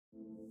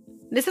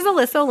This is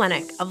Alyssa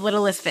Olenek of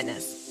Littlest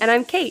Fitness. And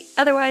I'm Kate,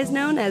 otherwise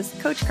known as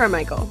Coach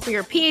Carmichael. We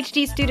are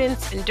PhD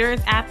students,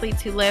 endurance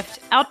athletes who lift,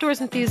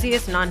 outdoors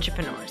enthusiasts, and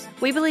entrepreneurs.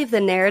 We believe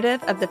the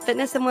narrative of the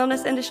fitness and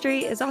wellness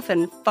industry is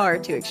often far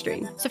too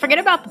extreme. So forget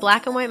about the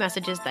black and white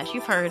messages that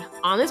you've heard.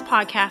 On this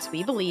podcast,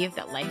 we believe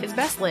that life is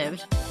best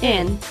lived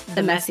in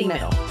the messy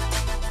middle.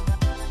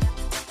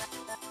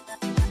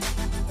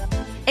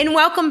 And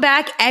welcome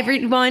back,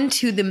 everyone,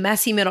 to the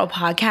Messy Middle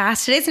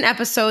podcast. Today's an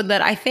episode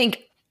that I think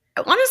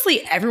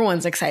honestly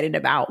everyone's excited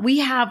about. We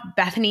have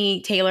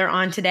Bethany Taylor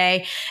on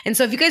today. And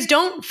so if you guys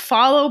don't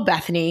follow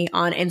Bethany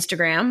on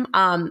Instagram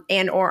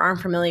and or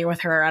aren't familiar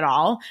with her at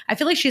all, I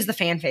feel like she's the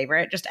fan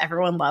favorite. Just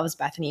everyone loves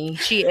Bethany.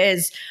 She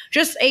is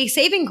just a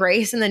saving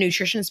grace in the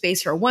nutrition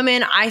space for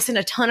women. I send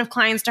a ton of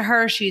clients to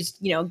her. She's,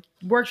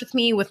 worked with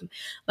me with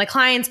my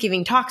clients,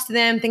 giving talks to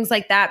them, things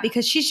like that,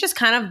 because she's just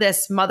kind of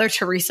this Mother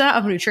Teresa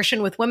of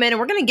nutrition with women. And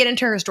we're going to get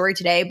into her story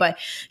today, but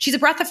she's a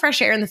breath of fresh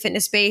air in the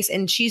fitness space.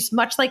 And she's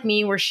much like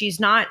me, where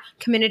she's not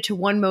committed to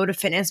one mode of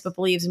fitness, but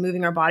believes in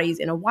moving our bodies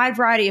in a wide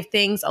variety of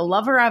things, a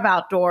lover of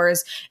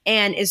outdoors,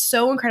 and is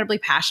so incredibly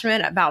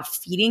passionate about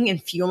feeding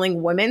and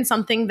fueling women,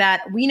 something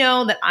that we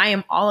know that I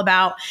am all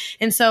about.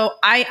 And so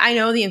I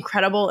know the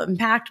incredible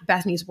impact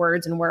Bethany's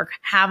words and work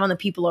have on the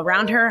people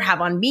around her, have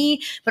on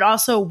me, but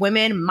also women,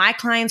 my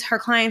clients, her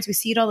clients. We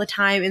see it all the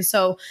time. And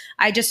so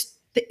I just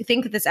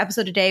think that this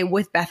episode today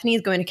with Bethany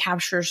is going to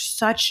capture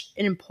such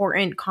an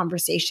important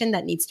conversation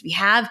that needs to be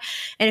had.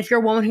 And if you're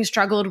a woman who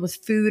struggled with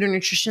food or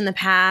nutrition in the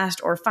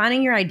past, or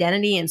finding your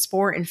identity in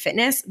sport and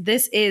fitness,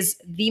 this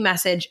is the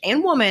message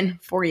and woman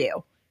for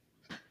you.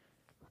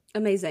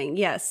 Amazing.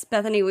 Yes.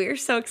 Bethany, we are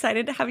so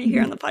excited to have you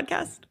here on the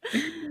podcast.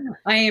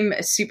 I am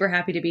super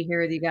happy to be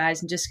here with you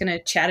guys and just going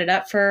to chat it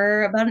up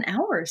for about an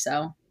hour or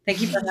so. Thank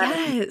you for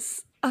having me.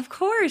 Yes, of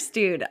course,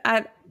 dude.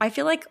 I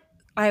feel like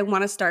I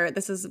want to start.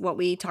 This is what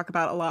we talk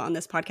about a lot on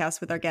this podcast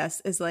with our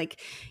guests, is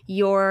like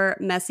your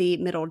messy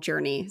middle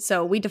journey.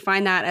 So we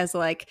define that as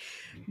like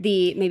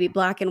the maybe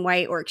black and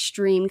white or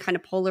extreme kind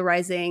of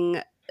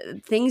polarizing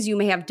things you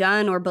may have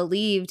done or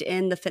believed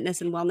in the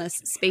fitness and wellness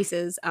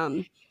spaces,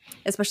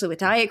 especially with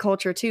diet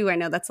culture too. I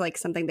know that's like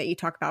something that you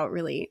talk about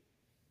really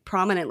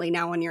prominently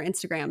now on your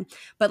Instagram.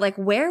 But like,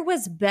 where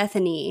was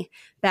Bethany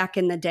back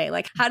in the day?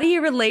 Like, how do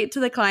you relate to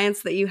the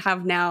clients that you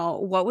have now?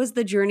 What was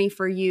the journey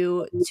for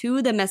you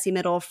to the messy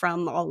middle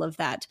from all of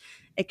that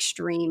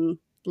extreme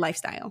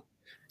lifestyle?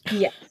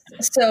 Yes.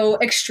 So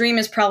extreme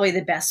is probably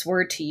the best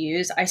word to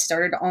use. I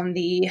started on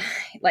the,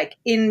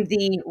 in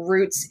the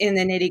roots, in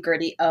the nitty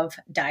gritty of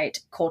diet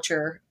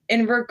culture,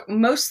 and work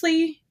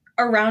mostly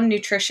around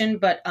nutrition,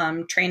 but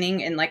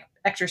training and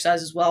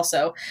exercise as well.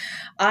 So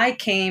I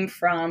came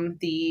from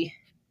the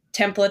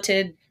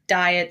templated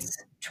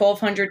diets,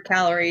 1,200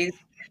 calories,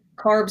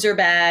 carbs are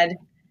bad,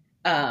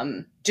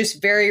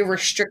 just very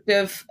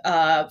restrictive,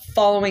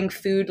 following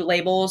food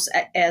labels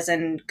as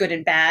in good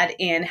and bad,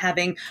 and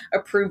having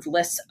approved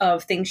lists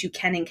of things you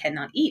can and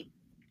cannot eat.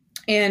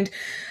 And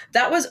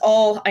that was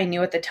all I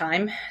knew at the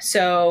time.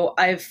 So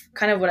I've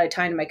kind of, what I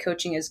tie into my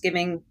coaching is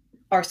giving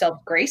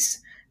ourselves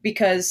grace,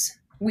 because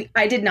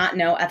I did not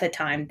know at the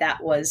time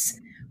that was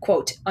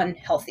quote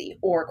unhealthy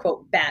or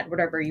quote bad,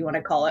 whatever you want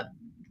to call it.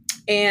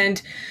 And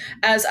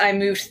as I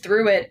moved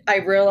through it, I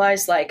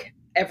realized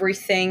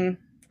everything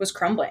was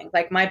crumbling.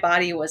 My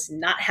body was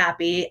not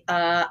happy.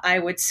 I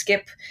would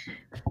skip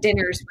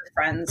dinners with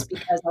friends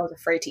because I was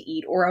afraid to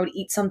eat, or I would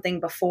eat something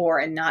before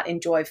and not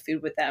enjoy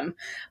food with them.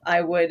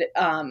 I would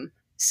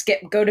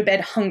go to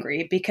bed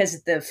hungry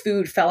because the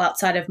food fell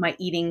outside of my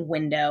eating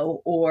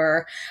window,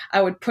 or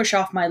I would push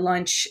off my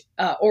lunch,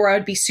 or I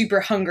would be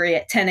super hungry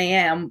at 10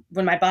 a.m.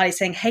 when my body's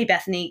saying, hey,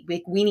 Bethany,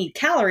 we need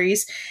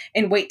calories,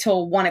 and wait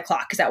till 1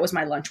 o'clock because that was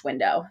my lunch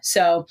window.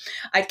 So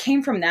I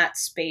came from that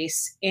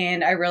space,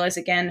 and I realized,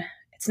 again,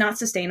 it's not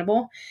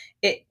sustainable.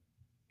 It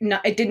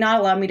did not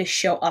allow me to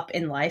show up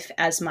in life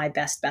as my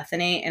best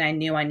Bethany, and I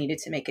knew I needed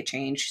to make a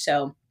change.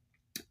 So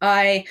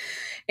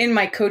in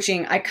my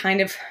coaching, I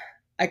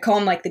call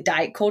them the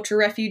diet culture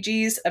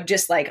refugees, of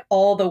just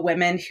all the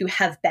women who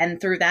have been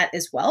through that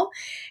as well.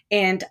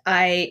 And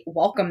I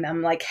welcome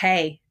them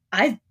hey,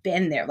 I've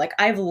been there.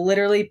 I've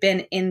literally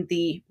been in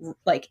the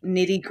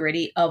nitty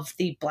gritty of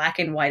the black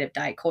and white of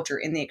diet culture,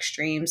 in the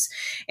extremes.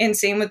 And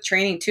same with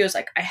training too. It's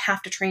I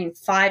have to train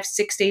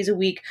 5-6 days a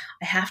week.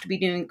 I have to be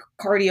doing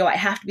cardio. I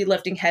have to be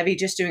lifting heavy,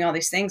 just doing all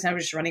these things. And I'm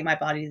just running my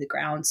body to the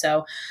ground.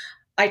 So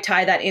I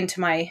tie that into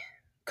my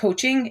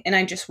coaching, and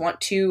I just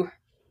want to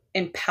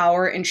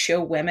empower and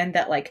show women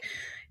that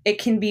it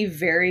can be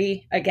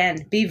very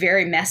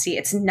messy.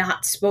 It's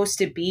not supposed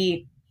to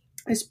be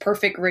this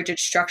perfect rigid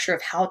structure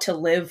of how to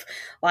live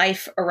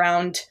life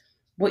around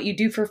what you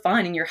do for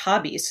fun and your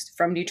hobbies,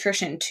 from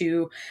nutrition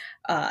to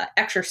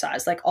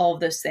exercise, all of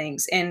those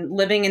things. And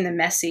living in the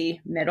messy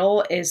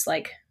middle is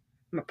I'm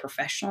a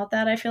professional at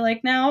that, I feel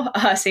now.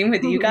 Same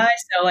with you guys.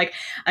 So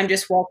I'm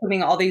just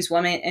welcoming all these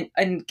women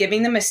and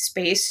giving them a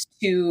space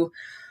to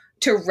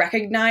to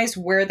recognize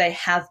where they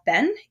have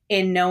been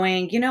in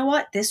knowing, you know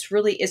what, this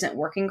really isn't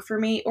working for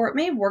me, or it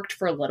may have worked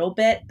for a little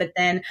bit, but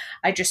then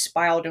I just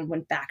spiraled and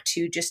went back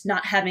to just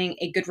not having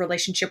a good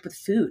relationship with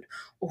food,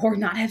 or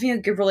not having a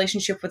good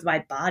relationship with my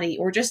body,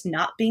 or just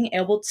not being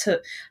able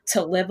to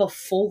live a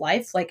full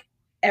life like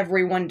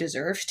everyone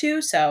deserves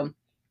to. So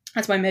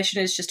that's my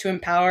mission, is just to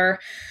empower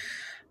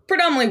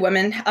predominantly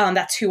women.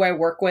 That's who I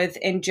work with,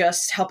 and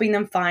just helping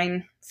them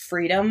find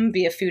freedom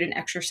via food and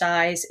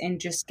exercise, and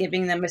just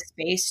giving them a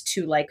space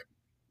to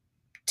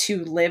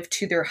live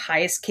to their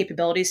highest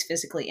capabilities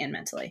physically and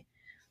mentally.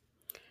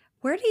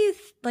 Where do you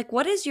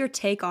what is your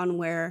take on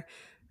where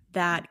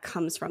that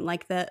comes from?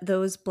 Like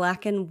those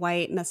black and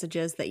white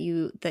messages that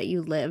you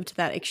lived,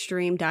 that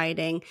extreme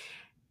dieting.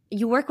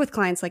 You work with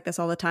clients like this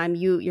all the time.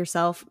 You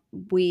yourself,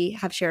 we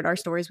have shared our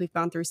stories. We've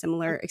gone through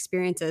similar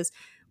experiences.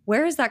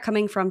 Where is that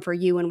coming from for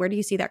you, and where do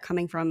you see that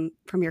coming from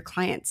your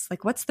clients?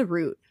 Like, what's the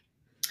root?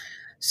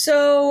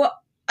 So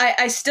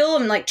I still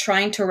am like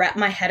trying to wrap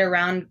my head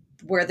around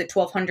where the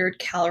 1,200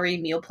 calorie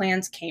meal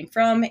plans came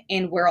from,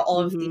 and where all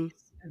of these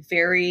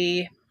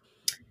very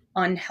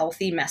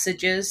unhealthy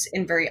messages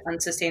and very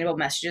unsustainable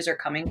messages are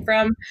coming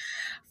from.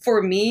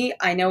 For me,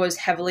 I know, is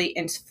heavily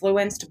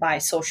influenced by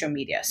social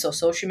media. So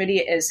social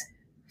media is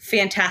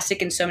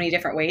fantastic in so many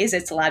different ways.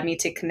 It's allowed me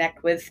to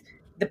connect with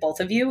the both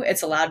of you.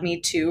 It's allowed me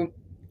to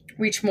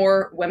reach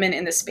more women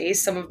in the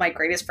space. Some of my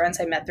greatest friends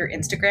I met through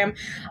Instagram.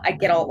 I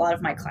get a lot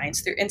of my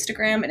clients through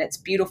Instagram, and it's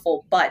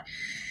beautiful, but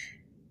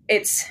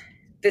it's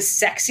the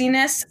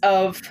sexiness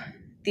of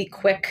the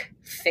quick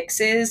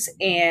fixes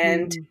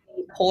and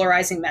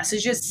polarizing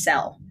messages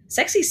sell.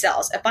 Sexy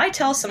sells. If I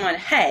tell someone,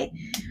 hey,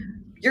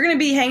 you're going to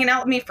be hanging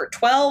out with me for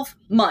 12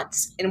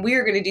 months, and we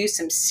are going to do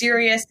some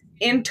serious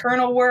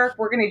internal work.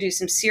 We're going to do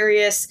some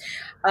serious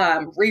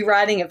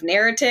rewriting of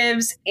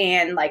narratives,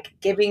 and like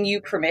giving you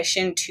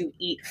permission to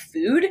eat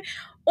food.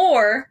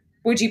 Or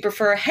would you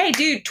prefer, hey,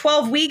 dude,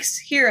 12 weeks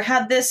here,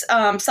 have this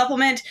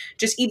supplement,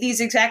 just eat these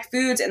exact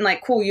foods, and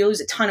like, cool, you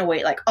lose a ton of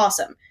weight. Like,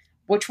 awesome.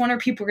 Which one are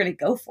people going to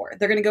go for?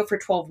 They're going to go for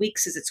 12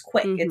 weeks because it's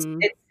quick.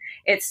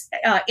 It's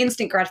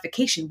instant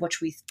gratification,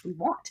 which we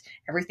want.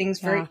 Everything's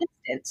very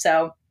instant.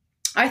 So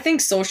I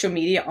think social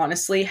media,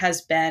 honestly,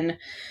 has been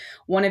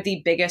one of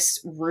the biggest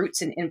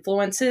roots and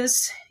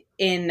influences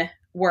in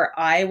where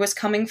I was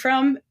coming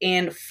from,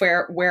 and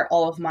where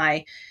all of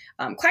my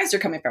clients are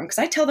coming from. Because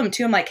I tell them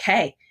too, I'm like,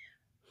 hey,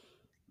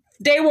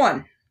 day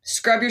one,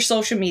 scrub your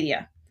social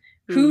media.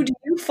 Who do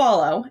you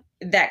follow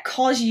that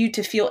causes you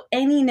to feel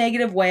any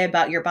negative way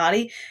about your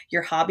body,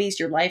 your hobbies,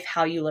 your life,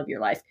 how you live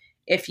your life?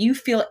 If you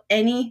feel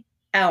any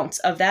ounce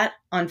of that,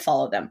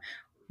 unfollow them.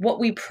 What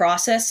we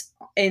process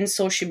in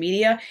social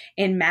media,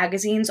 in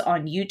magazines,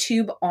 on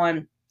YouTube,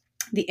 on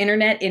the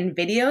internet, in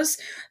videos,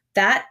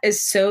 that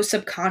is so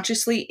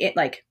subconsciously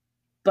like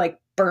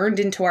burned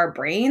into our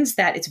brains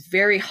that it's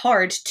very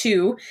hard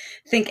to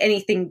think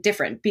anything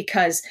different,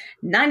 because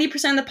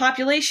 90% of the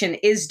population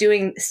is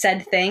doing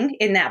said thing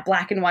in that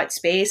black and white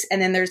space.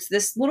 And then there's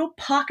this little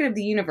pocket of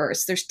the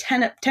universe. There's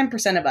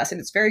 10% of us, and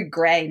it's very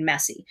gray and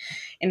messy.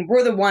 And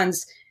we're the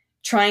ones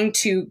trying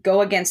to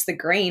go against the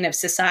grain of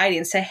society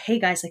and say, hey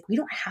guys, like, we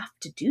don't have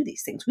to do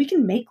these things. We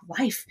can make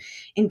life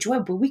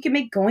enjoyable. We can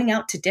make going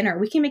out to dinner.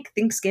 We can make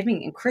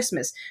Thanksgiving and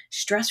Christmas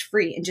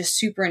stress-free and just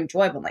super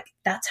enjoyable. Like,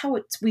 that's how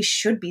we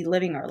should be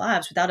living our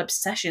lives, without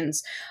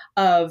obsessions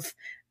of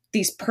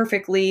these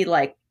perfectly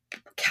like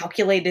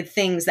calculated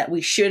things that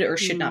we should or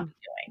should not be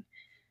doing.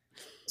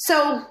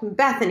 So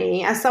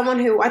Bethany, as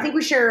someone who I think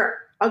we share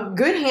a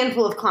good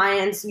handful of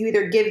clients, you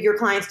either give your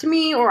clients to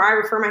me or I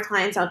refer my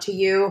clients out to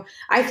you.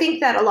 I think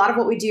that a lot of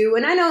what we do,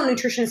 and I know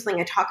nutrition is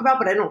something I talk about,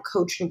 but I don't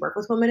coach and work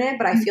with women in it,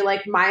 but I feel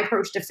like my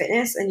approach to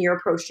fitness and your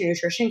approach to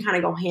nutrition kind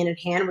of go hand in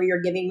hand, where you're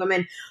giving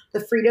women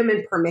the freedom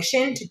and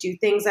permission to do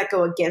things that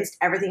go against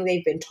everything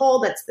they've been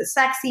told. That's the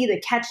sexy,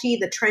 the catchy,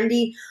 the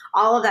trendy,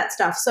 all of that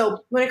stuff. So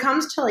when it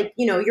comes to like,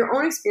 you know, your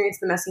own experience,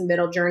 the messy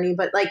middle journey,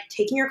 but like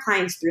taking your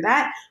clients through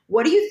that,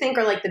 what do you think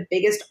are like the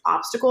biggest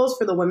obstacles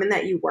for the women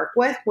that you work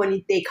with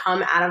when they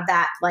come out of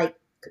that like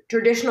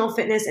traditional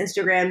fitness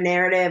Instagram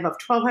narrative of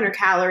 1,200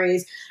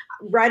 calories,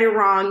 right or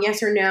wrong,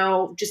 yes or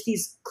no, just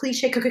these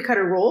cliche cookie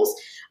cutter rules?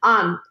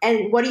 And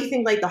what do you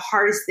think like the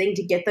hardest thing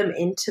to get them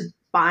into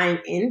buying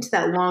into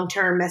that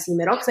long-term messy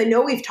middle? Because I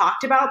know we've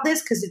talked about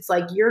this, because it's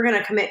like you're going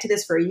to commit to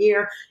this for a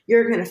year,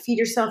 you're going to feed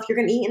yourself, you're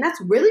going to eat, and that's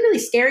really, really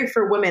scary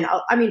for women.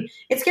 I mean,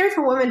 it's scary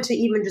for women to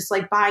even just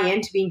like buy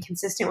into being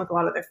consistent with a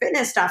lot of their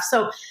fitness stuff.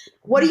 So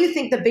what do you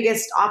think the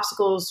biggest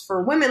obstacles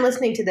for women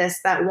listening to this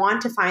that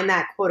want to find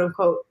that quote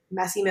unquote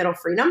messy middle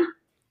freedom?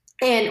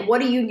 And what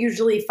do you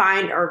usually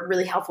find are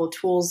really helpful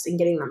tools in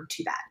getting them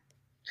to that?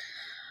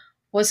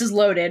 Well, this is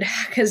loaded,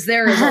 because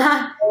there is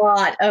a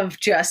lot of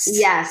just...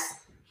 Yes.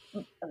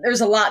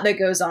 There's a lot that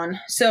goes on.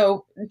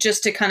 So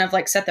just to kind of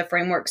like set the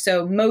framework.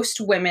 So most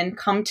women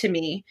come to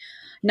me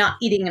not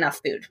eating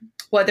enough food,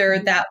 whether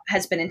that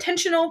has been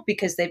intentional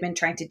because they've been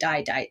trying to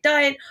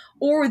diet,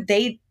 or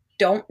they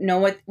don't know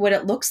what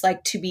it looks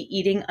like to be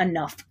eating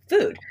enough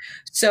food.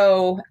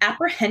 So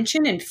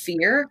apprehension and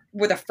fear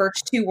were the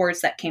first two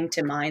words that came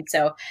to mind.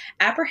 So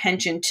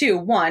apprehension, two,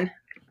 one,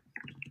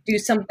 do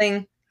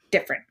something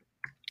different,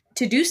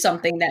 to do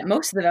something that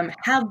most of them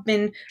have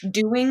been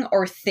doing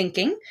or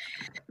thinking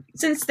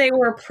since they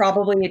were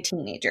probably a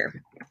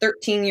teenager,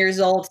 13 years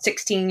old,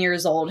 16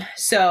 years old.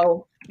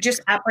 So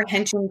just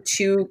apprehension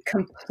to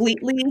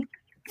completely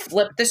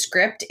flip the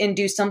script and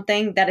do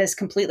something that is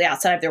completely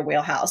outside of their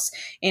wheelhouse.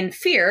 And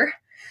fear.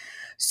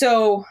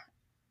 So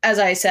as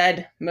I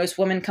said, most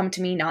women come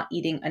to me not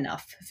eating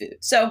enough food.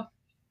 So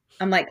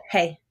I'm like,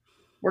 hey,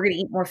 we're going to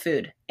eat more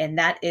food. And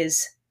that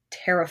is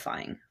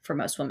terrifying for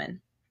most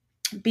women,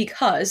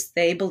 because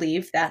they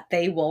believe that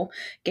they will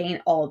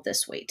gain all of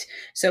this weight.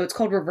 So it's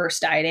called reverse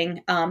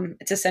dieting.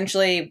 It's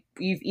essentially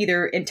you've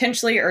either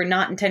intentionally or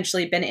not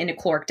intentionally been in a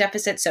caloric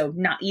deficit, so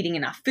not eating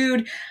enough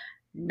food,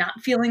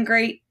 not feeling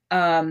great,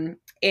 and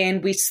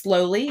we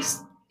slowly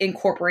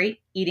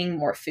incorporate eating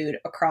more food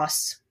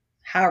across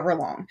however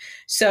long.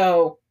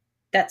 So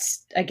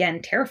that's,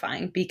 again,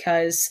 terrifying,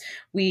 because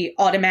we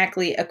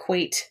automatically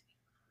equate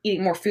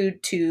eating more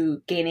food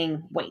to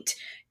gaining weight.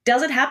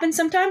 Does it happen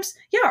sometimes?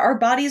 Yeah, our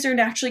bodies are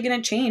naturally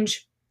going to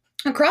change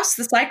across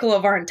the cycle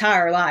of our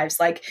entire lives.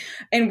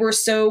 And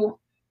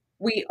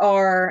we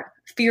are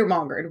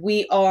fear-mongered.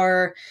 We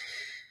are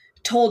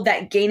told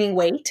that gaining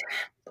weight,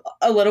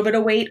 a little bit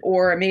of weight,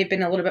 or it may have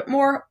been a little bit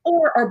more,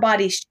 or our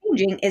body's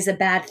changing is a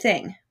bad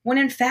thing. When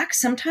in fact,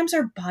 sometimes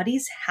our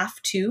bodies have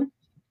to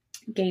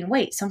gain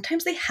weight.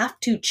 Sometimes they have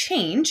to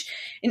change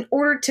in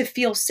order to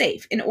feel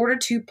safe, in order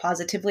to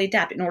positively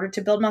adapt, in order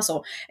to build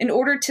muscle, in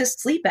order to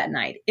sleep at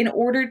night, in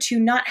order to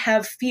not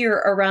have fear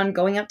around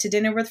going out to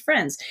dinner with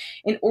friends,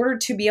 in order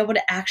to be able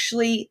to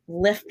actually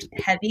lift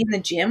heavy in the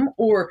gym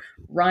or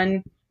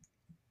run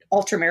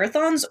ultra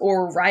marathons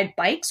or ride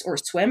bikes or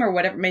swim or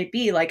whatever it may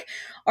be.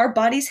 Our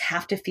bodies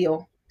have to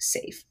feel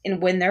safe.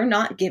 And when they're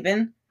not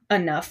given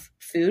enough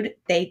food,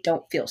 they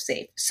don't feel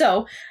safe.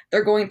 So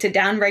they're going to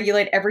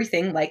downregulate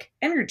everything like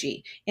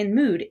energy and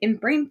mood and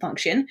brain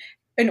function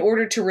in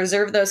order to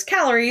reserve those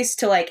calories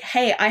to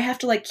hey, I have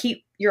to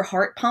keep your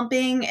heart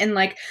pumping and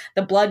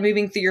the blood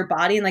moving through your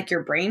body and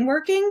your brain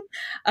working.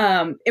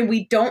 And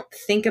we don't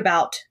think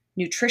about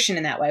nutrition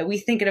in that way. We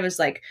think of it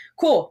as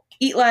cool,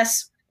 eat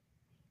less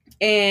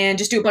and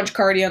just do a bunch of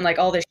cardio and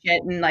all this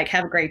shit and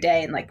have a great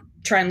day and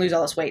try and lose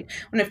all this weight.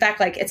 When in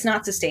fact, it's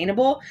not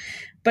sustainable.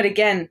 But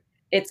again,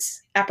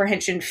 it's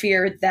apprehension,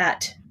 fear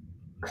that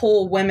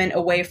pull women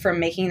away from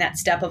making that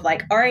step of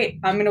all right,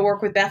 I'm going to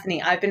work with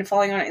Bethany. I've been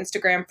following on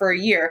Instagram for a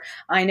year.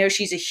 I know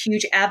she's a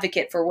huge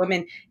advocate for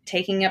women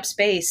taking up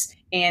space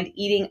and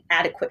eating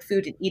adequate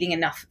food and eating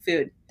enough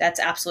food. That's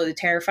absolutely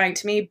terrifying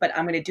to me, but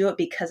I'm going to do it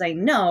because I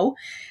know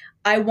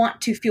I want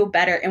to feel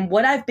better. And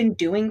what I've been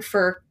doing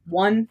for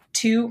 1,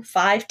 2,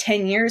 5,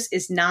 10 years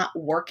is not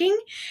working.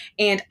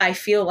 And I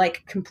feel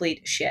like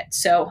complete shit.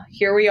 So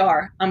here we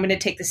are. I'm going to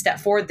take the step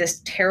forward,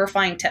 this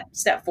terrifying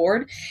step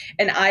forward.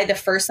 And the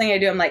first thing I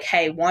do, I'm like,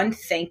 hey, one,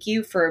 thank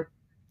you for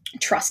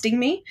trusting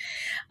me.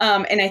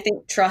 And I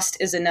think trust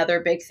is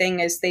another big thing,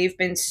 is they've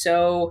been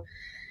so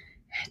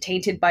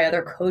tainted by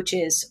other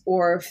coaches,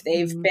 or if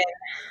they've been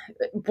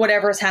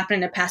whatever has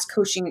happened in a past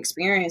coaching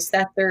experience,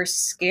 that they're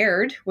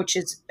scared, which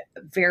is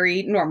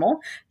very normal,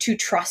 to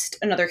trust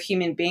another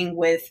human being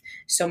with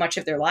so much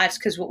of their lives.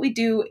 Because what we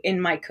do in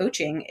my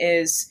coaching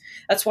is,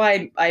 that's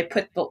why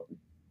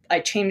I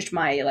changed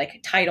my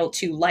title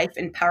to life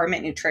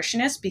empowerment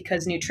nutritionist,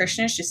 because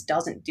nutritionist just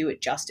doesn't do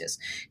it justice,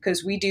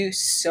 because we do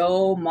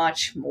so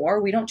much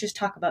more. We don't just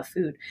talk about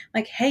food.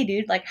 Hey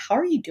dude, how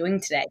are you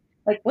doing today?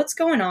 What's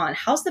going on?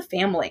 How's the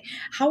family?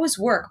 How is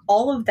work?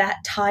 All of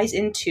that ties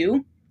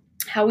into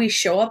how we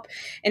show up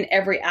in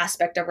every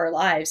aspect of our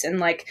lives.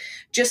 And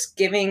just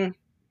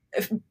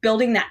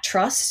building that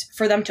trust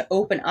for them to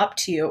open up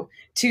to you,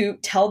 to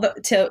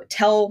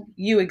tell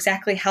you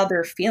exactly how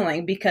they're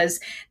feeling, because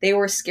they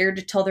were scared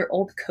to tell their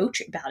old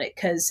coach about it,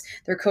 because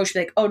their coach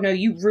would be oh no,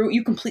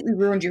 you completely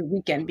ruined your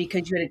weekend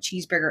because you had a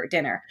cheeseburger at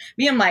dinner.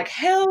 Me, I'm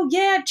hell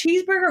yeah,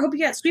 cheeseburger. Hope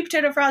you got sweet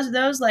potato fries with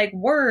those.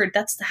 Word,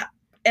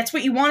 that's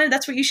what you wanted.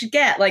 That's what you should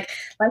get. Life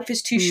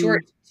is too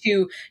short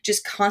to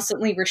just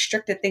constantly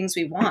restrict the things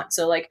we want.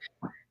 So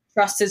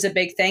trust is a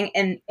big thing,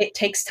 and it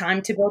takes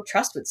time to build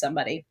trust with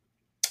somebody.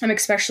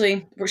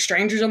 Especially we're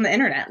strangers on the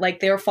internet.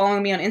 They were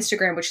following me on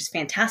Instagram, which is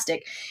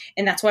fantastic.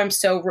 And that's why I'm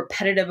so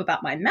repetitive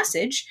about my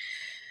message.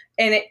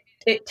 And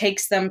it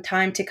takes them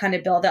time to kind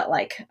of build that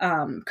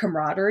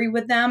camaraderie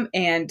with them.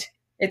 And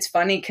it's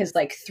funny because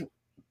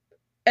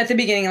at the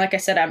beginning, like I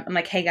said, I'm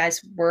hey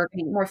guys, we're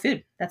gonna eat more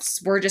food.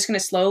 We're just gonna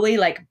slowly,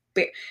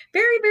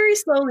 very, very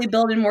slowly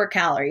build in more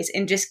calories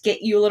and just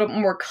get you a little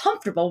more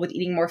comfortable with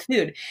eating more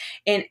food.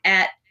 And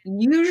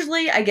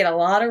usually I get a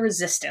lot of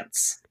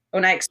resistance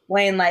when I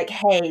explain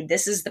hey,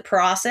 this is the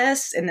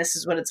process and this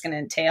is what it's going to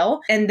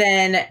entail. And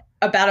then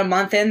about a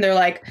month in,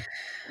 they're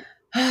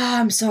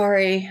I'm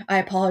sorry. I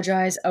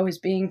apologize. I was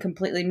being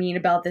completely mean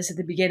about this at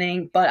the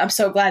beginning, but I'm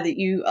so glad that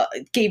you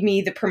gave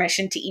me the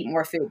permission to eat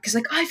more food. Because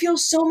I feel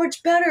so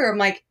much better. I'm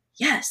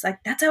yes, like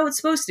that's how it's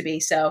supposed to be.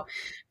 So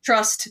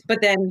trust, but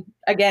then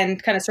again,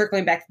 kind of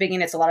circling back to the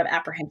beginning, it's a lot of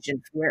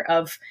apprehension, fear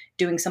of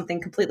doing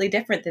something completely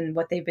different than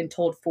what they've been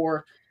told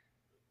for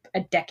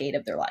a decade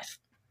of their life.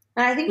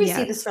 And I think we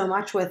see Yes. this so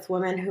much with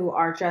women who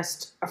are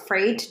just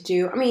afraid to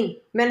do. I mean,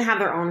 men have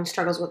their own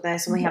struggles with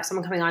this, and we have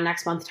someone coming on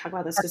next month to talk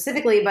about this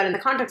specifically. But in the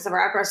context of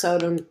our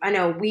episode, and I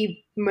know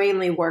we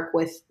mainly work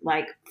with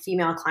like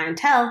female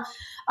clientele,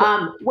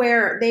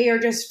 where they are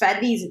just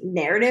fed these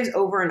narratives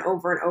over and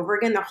over and over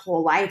again their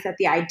whole life that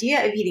the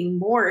idea of eating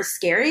more is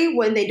scary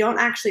when they don't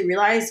actually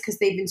realize, because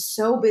they've been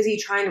so busy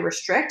trying to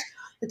restrict,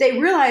 that they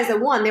realized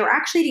that one, they were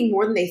actually eating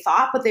more than they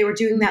thought, but they were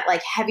doing that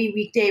like heavy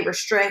weekday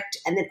restrict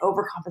and then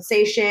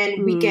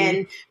overcompensation,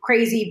 weekend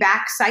crazy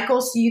back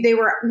cycle. So they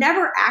were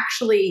never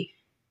actually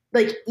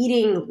like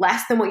eating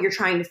less than what you're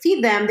trying to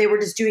feed them. They were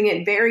just doing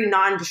it very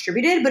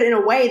non-distributed, but in a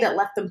way that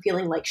left them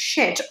feeling like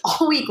shit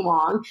all week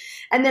long.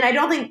 And then I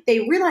don't think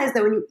they realize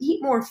that when you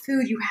eat more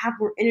food, you have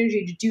more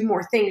energy to do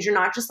more things. You're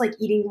not just like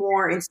eating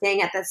more and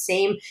staying at that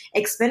same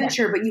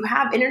expenditure, but you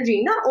have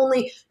energy not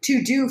only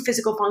to do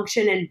physical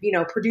function and, you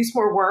know, produce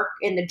more work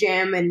in the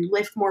gym and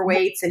lift more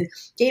weights and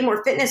gain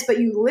more fitness, but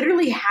you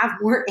literally have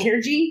more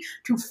energy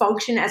to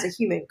function as a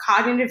human,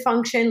 cognitive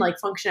function, like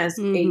function as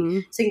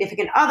a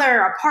significant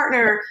other, a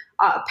partner,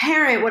 a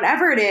parent,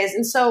 whatever it is.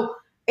 And so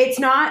it's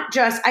not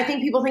just, I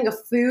think people think of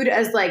food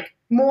as like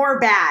more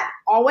bad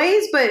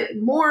always, but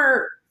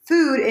more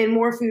food and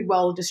more food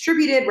well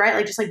distributed, right?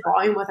 Like just like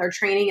volume with our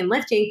training and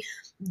lifting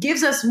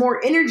gives us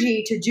more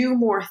energy to do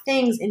more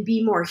things and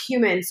be more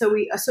human. So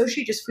we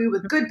associate just food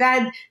with good,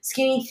 bad,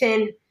 skinny,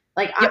 thin,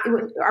 like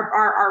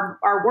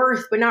our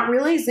worth, but not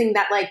realizing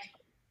that like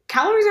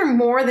calories are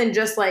more than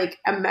just like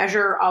a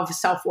measure of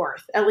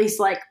self-worth, at least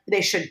like they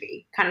should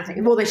be, kind of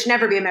thing. Well, they should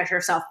never be a measure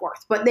of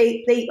self-worth, but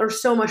they are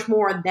so much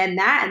more than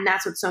that. And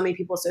that's what so many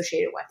people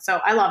associate it with. So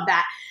I love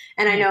that.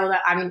 And I know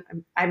that, I mean,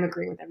 I'm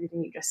agreeing with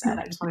everything you just said.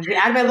 I just wanted to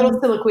add my little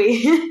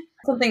soliloquy.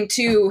 Something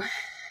too,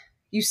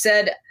 you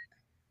said,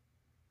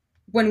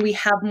 when we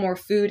have more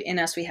food in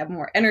us, we have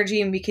more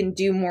energy and we can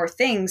do more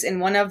things.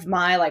 And one of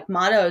my like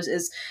mottos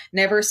is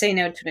never say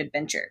no to an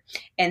adventure.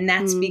 And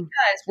that's because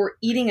we're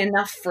eating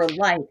enough for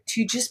life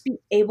to just be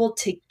able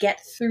to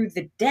get through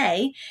the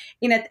day.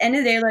 And at the end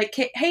of the day, like,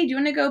 hey, do you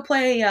want to go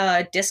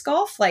play disc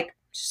golf? Like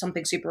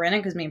something super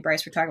random, because me and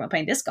Bryce were talking about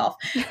playing disc golf.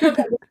 Do you want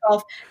to play disc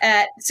golf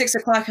at 6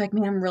 o'clock? Like,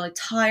 man, I'm really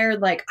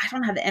tired. Like, I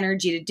don't have the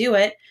energy to do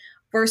it.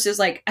 Versus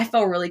like, I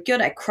felt really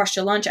good. I crushed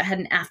a lunch. I had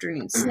an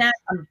afternoon snack.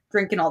 I'm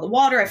drinking all the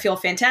water. I feel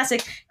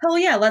fantastic. Hell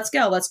yeah, let's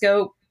go. Let's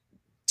go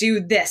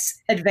do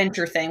this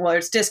adventure thing, whether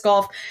it's disc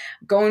golf,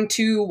 going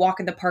to walk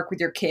in the park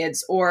with your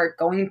kids, or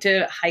going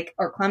to hike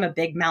or climb a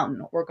big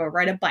mountain, or go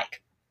ride a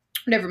bike,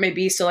 whatever it may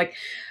be. So like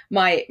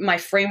my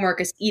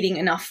framework is eating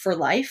enough for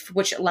life,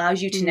 which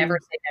allows you to never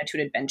say no to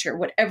an adventure,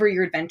 whatever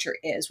your adventure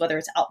is, whether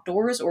it's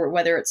outdoors or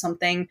whether it's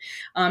something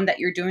that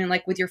you're doing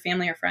like with your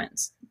family or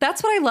friends.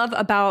 That's what I love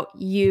about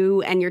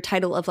you and your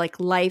title of like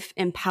life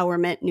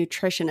empowerment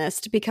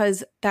nutritionist,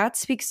 because that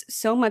speaks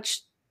so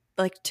much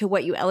like to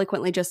what you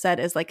eloquently just said,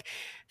 is like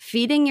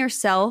feeding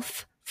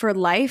yourself for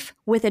life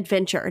with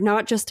adventure,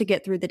 not just to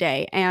get through the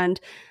day. And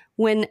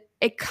when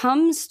it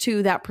comes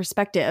to that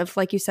perspective,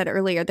 like you said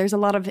earlier, there's a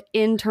lot of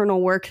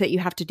internal work that you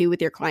have to do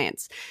with your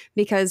clients,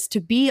 because to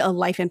be a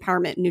life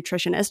empowerment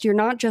nutritionist, you're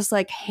not just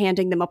like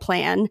handing them a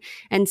plan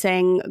and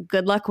saying,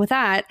 good luck with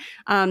that.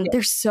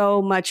 There's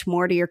so much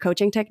more to your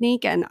coaching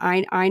technique. And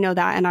I know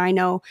that, and I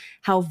know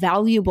how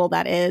valuable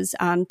that is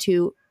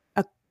to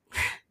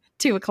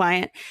a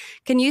client.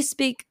 Can you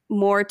speak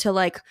more to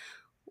like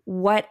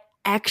what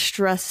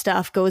extra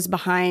stuff goes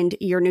behind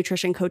your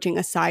nutrition coaching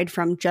aside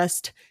from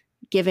just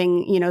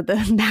giving, you know, the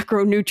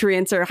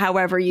macronutrients or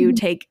however you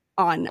take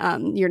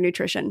on your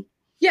nutrition?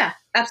 Yeah,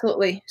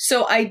 absolutely.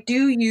 So I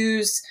do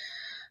use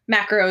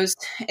macros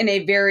in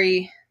a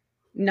very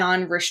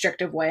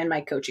non-restrictive way in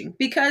my coaching,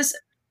 because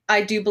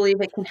I do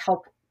believe it can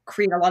help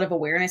create a lot of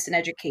awareness and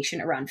education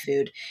around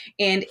food.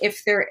 And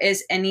if there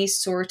is any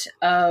sort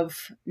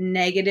of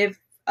negative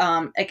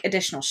like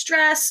additional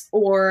stress,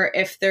 or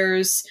if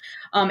there's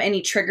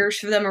any triggers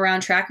for them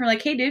around tracking, we're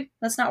like, hey dude,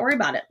 let's not worry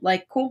about it.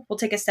 Like, cool, we'll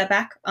take a step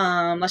back.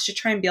 Let's just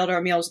try and build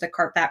our meals with the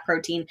carb, fat,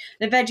 protein,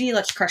 the veggie.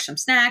 Let's crush some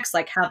snacks,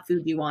 like have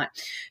food you want.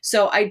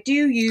 So I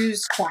do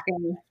use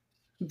tracking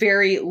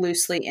very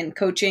loosely in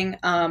coaching.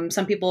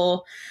 Some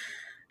people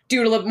do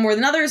it a little bit more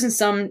than others and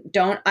some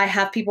don't. I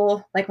have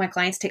people, like my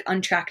clients, take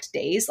untracked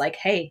days. Like,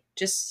 hey,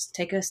 just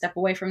take a step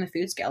away from the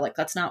food scale. Like,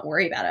 let's not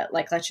worry about it.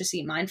 Like, let's just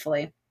eat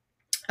mindfully.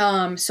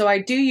 So I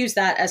do use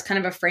that as kind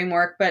of a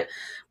framework, but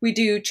we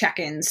do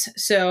check-ins.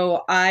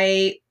 So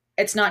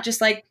it's not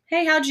just like,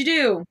 hey, how'd you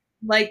do?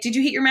 Like, did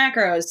you hit your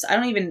macros? I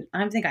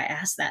don't think I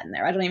asked that in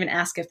there. I don't even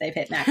ask if they've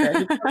hit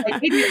macros. It's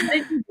like, hey, dude, what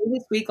did you do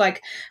this week?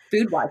 Like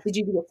food-wise, did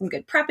you get some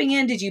good prepping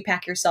in? Did you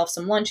pack yourself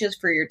some lunches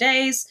for your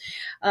days?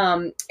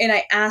 And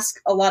I ask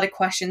a lot of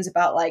questions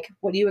about like,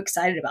 what are you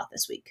excited about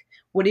this week?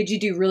 What did you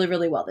do really,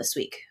 really well this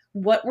week?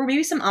 what were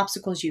maybe some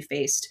obstacles you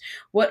faced?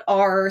 What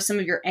are some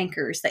of your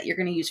anchors that you're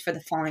going to use for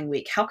the following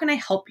week? How can I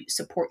help you,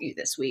 support you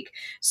this week?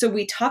 So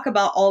we talk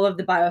about all of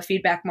the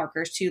biofeedback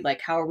markers too,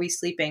 like how are we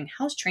sleeping?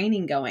 How's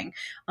training going?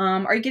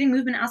 Are you getting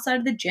movement outside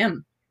of the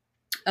gym?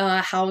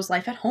 How's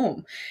life at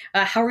home?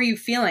 How are you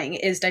feeling?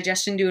 Is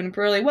digestion doing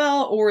really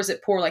well, or is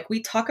it poor? Like,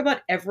 we talk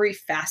about every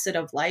facet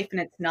of life, and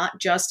it's not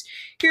just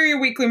here are your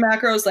weekly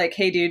macros, like,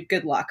 hey dude,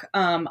 good luck.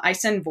 I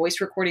send voice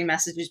recording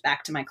messages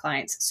back to my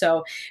clients,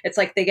 so it's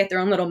like they get their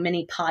own little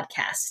mini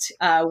podcast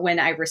when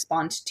I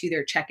respond to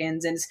their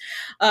check-ins. And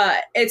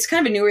it's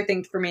kind of a newer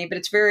thing for me, but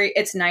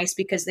it's nice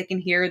because they can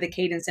hear the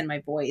cadence in my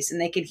voice, and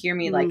they can hear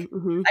me. Like,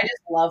 I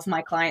just love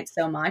my clients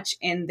so much,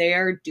 and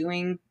they're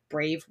doing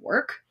brave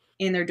work,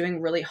 and they're doing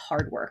really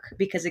hard work,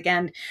 because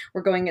again,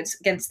 we're going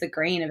against the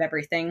grain of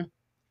everything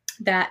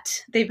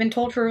that they've been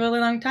told for a really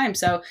long time.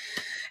 So,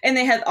 and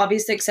they have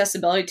obviously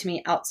accessibility to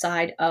me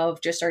outside of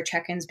just our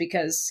check-ins,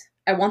 because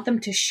I want them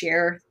to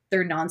share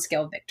their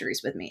non-scale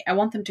victories with me. I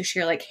want them to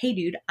share, like, hey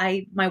dude,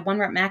 my 1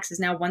 rep max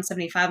is now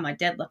 175 on my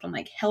deadlift. I'm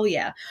like, hell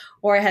yeah.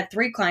 Or I had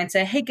 3 clients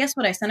say, hey, guess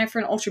what? I signed up for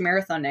an ultra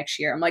marathon next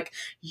year. I'm like,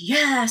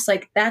 yes,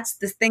 like that's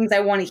the things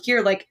I want to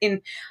hear. Like,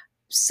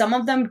 some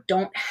of them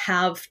don't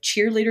have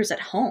cheerleaders at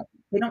home.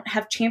 They don't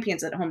have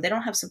champions at home. They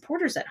don't have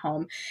supporters at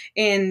home.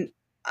 And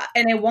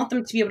I want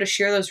them to be able to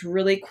share those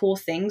really cool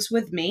things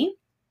with me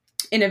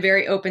in a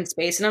very open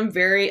space. And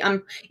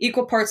I'm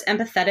equal parts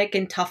empathetic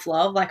and tough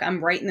love. Like,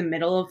 I'm right in the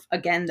middle of,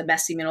 again, the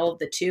messy middle of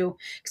the two,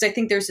 because I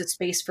think there's a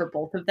space for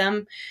both of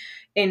them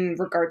in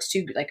regards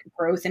to like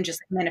growth and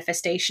just like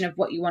manifestation of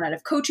what you want out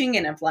of coaching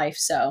and of life.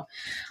 So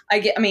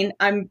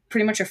I'm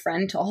pretty much a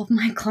friend to all of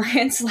my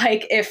clients.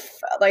 Like, if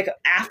like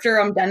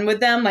after I'm done with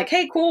them, like,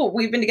 hey, cool,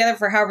 we've been together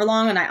for however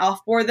long, and I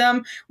offboard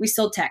them, we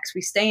still text,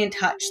 we stay in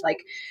touch.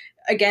 Like,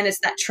 again, it's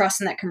that trust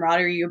and that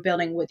camaraderie you're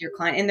building with your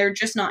client. And they're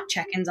just not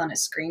check-ins on a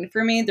screen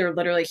for me. They're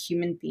literally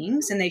human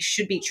beings, and they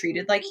should be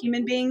treated like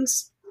human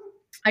beings.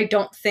 I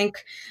don't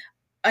think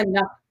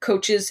enough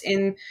coaches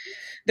in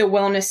the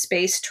wellness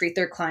space treat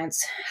their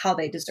clients how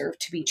they deserve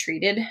to be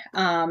treated.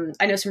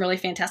 I know some really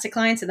fantastic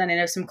clients, and then I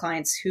know some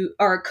clients who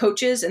are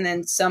coaches, and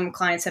then some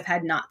clients have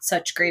had not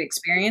such great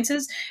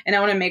experiences. And I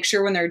want to make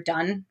sure when they're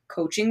done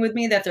coaching with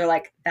me that they're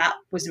like, that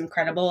was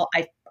incredible.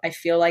 I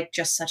feel like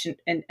just such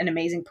an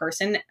amazing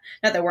person.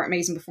 Not that we're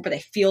amazing before, but they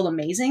feel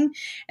amazing,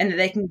 and that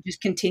they can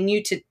just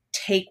continue to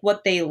take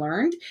what they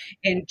learned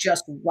and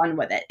just run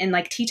with it and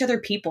like teach other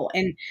people,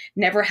 and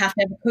never have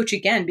to have a coach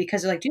again,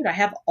 because they're like, dude, I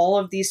have all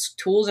of these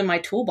tools in my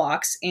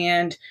toolbox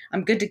and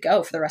I'm good to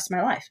go for the rest of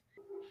my life.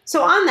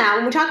 So on that,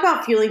 when we talk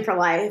about fueling for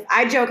life,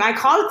 I joke, I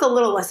call it the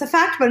Little Liss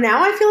effect, but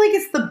now I feel like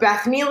it's the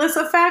Bethany Liss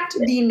effect.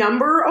 The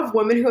number of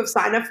women who have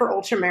signed up for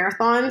ultra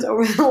marathons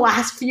over the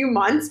last few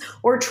months,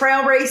 or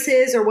trail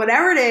races, or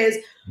whatever it is,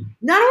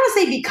 not I want to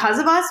say because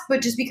of us,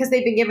 but just because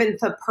they've been given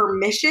the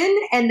permission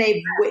and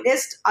they've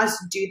witnessed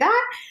us do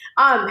that,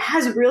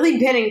 has really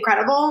been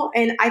incredible.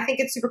 And I think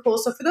it's super cool.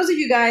 So for those of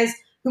you guys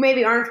who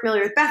maybe aren't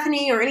familiar with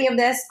Bethany or any of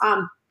this,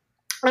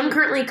 I'm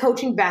currently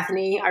coaching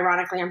Bethany.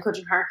 Ironically, I'm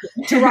coaching her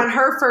to run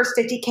her first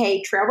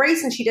 50K trail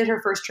race, and she did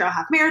her first trail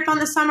half marathon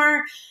this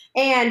summer.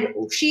 And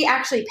she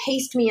actually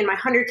paced me in my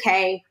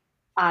 100K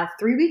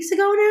 3 weeks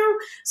ago now.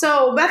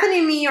 So Bethany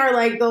and me are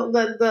like the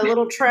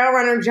little trail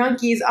runner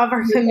junkies of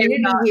our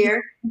community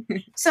here.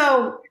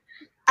 So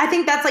I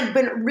think that's like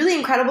been really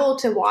incredible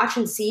to watch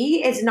and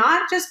see. It's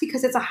not just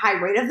because it's a high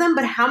rate of them,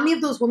 but how many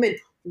of those women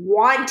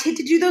wanted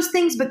to do those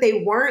things, but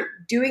they weren't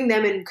doing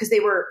them, and because they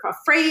were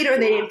afraid, or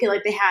they didn't feel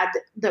like they had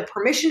the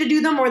permission to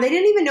do them, or they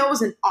didn't even know it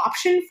was an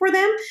option for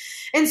them.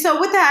 And so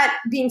with that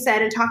being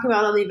said, and talking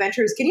about all the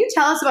adventures, can you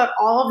tell us about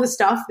all of the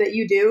stuff that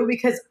you do?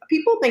 Because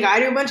people think I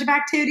do a bunch of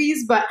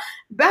activities, but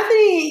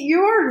Bethany, you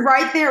are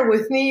right there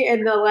with me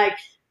in the like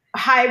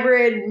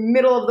hybrid,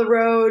 middle of the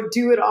road,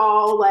 do it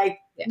all, like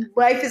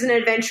life is an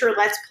adventure,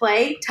 let's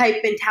play type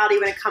mentality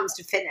when it comes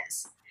to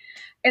fitness.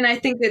 And I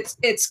think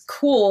it's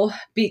cool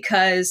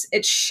because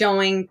it's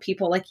showing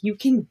people like you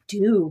can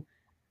do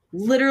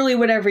literally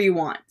whatever you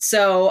want.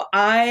 So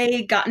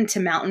I got into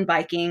mountain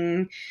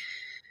biking.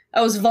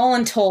 I was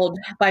voluntold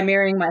by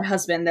marrying my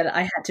husband that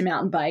I had to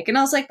mountain bike. And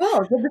I was like,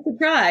 well, give this a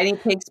try. And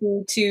he takes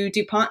me to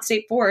DuPont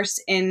State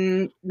Forest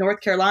in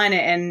North Carolina,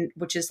 and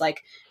which is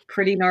like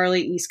pretty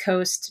gnarly East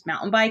Coast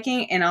mountain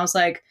biking. And I was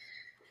like,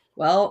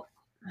 well,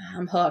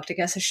 I'm hooked. I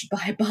guess I should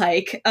buy a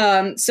bike.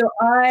 So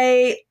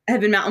I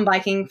have been mountain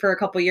biking for a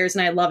couple of years,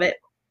 and I love it.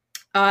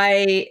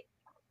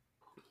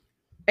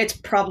 It's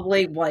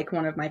probably like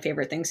one of my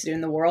favorite things to do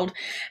in the world.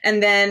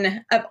 And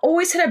then I've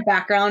always had a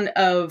background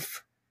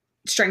of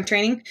strength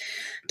training,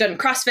 done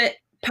CrossFit,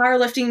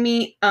 powerlifting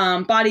meet,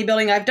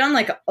 bodybuilding. I've done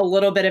like a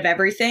little bit of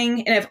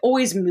everything, and I've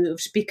always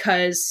moved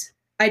because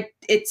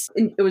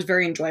it was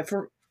very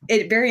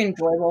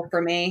enjoyable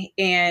for me,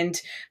 and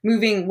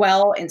moving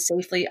well and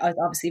safely is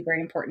obviously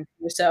very important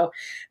too. So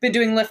been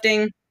doing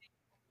lifting,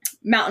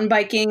 mountain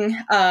biking.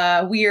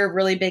 We are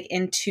really big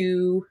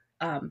into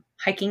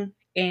hiking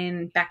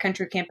in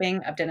backcountry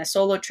camping. I've done a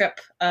solo trip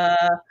a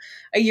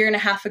year and a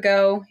half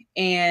ago,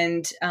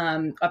 and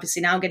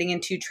obviously now getting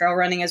into trail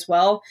running as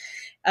well,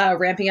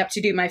 ramping up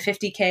to do my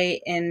 50K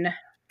in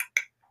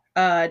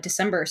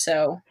December.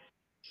 So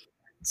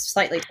it's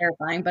slightly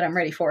terrifying, but I'm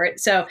ready for it.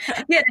 So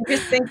yeah, I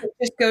just think it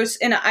just goes,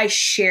 and I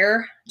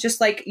share just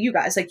like you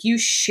guys, like you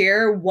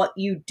share what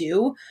you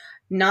do,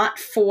 not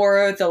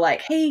for the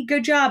like, hey,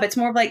 good job. It's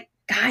more of like,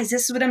 guys,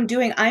 this is what I'm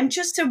doing. I'm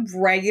just a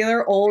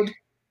regular old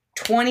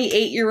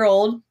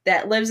 28-year-old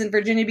that lives in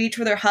Virginia Beach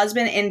with her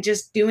husband and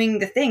just doing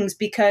the things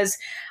because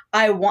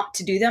I want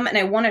to do them, and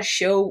I want to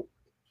show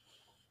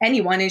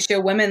anyone and show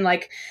women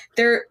like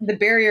the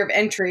barrier of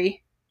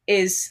entry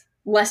is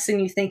less than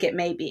you think it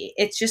may be.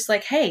 It's just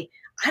like, hey,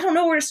 I don't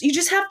know where to, you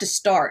just have to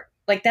start.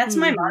 Like that's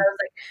my motto.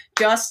 Like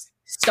just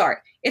start.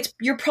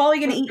 You're probably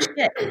going to eat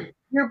shit.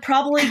 You're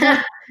probably going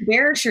to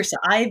embarrass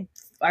yourself. I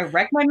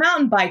wrecked my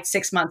mountain bike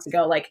 6 months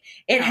ago. Like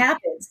it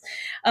happens.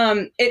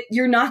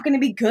 You're not going to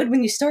be good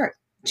when you start.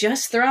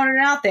 Just throwing it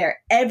out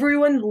there.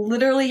 Everyone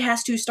literally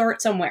has to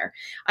start somewhere.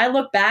 I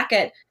look back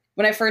at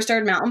when I first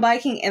started mountain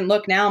biking and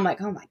look now, I'm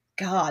like, oh my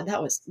God,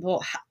 that was,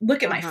 well,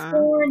 look at my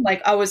form.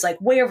 Like I was like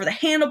way over the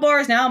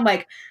handlebars. Now I'm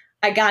like,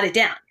 I got it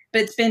down,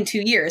 but it's been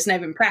 2 years and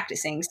I've been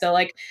practicing. So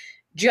like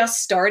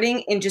just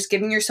starting and just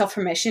giving yourself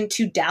permission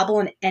to dabble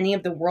in any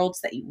of the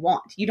worlds that you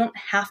want. You don't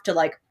have to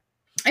like,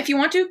 if you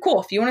want to,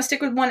 cool. If you want to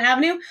stick with one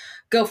avenue,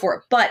 go for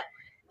it. But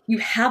you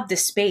have the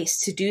space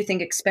to do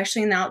things,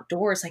 especially in the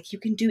outdoors. Like you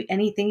can do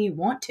anything you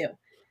want to.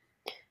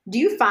 Do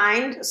you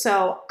find,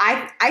 so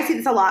I see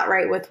this a lot,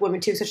 right, with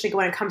women too, especially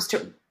when it comes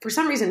to, for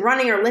some reason,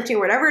 running or lifting or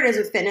whatever it is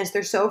with fitness,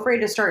 they're so afraid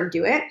to start and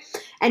do it.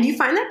 And do you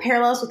find that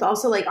parallels with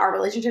also like our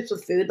relationships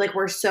with food? Like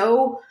we're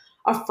so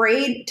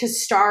afraid to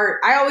start.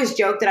 I always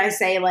joke that I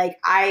say like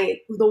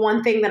the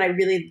one thing that I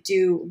really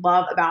do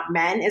love about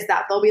men is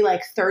that they'll be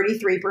like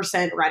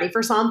 33% ready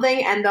for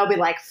something and they'll be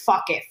like,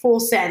 fuck it,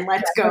 full send,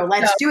 let's go,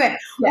 let's do it.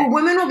 Yeah. Or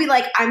women will be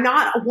like, I'm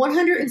not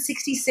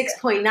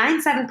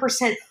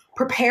 166.97%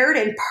 prepared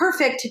and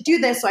perfect to do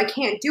this, so I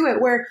can't do it.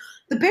 Where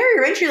the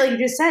barrier entry, like you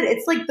just said,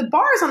 it's like the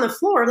bar is on the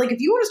floor. Like if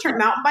you want to start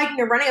mountain biking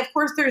or running, of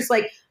course there's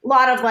like a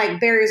lot of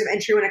like barriers of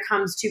entry when it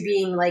comes to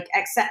being like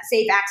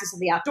safe access to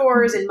the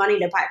outdoors and money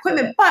to buy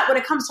equipment. But when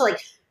it comes to like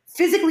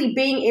physically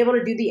being able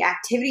to do the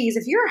activities,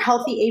 if you're a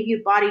healthy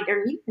able-bodied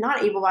or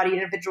not able-bodied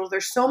individuals,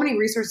 there's so many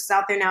resources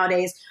out there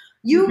nowadays.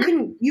 You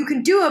can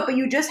do it, but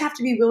you just have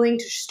to be willing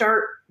to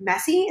start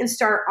messy and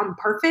start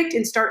imperfect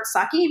and start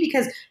sucky,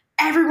 because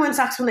everyone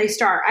sucks when they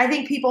start. I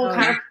think people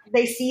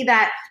they see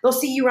that, they'll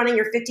see you running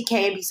your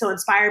 50K and be so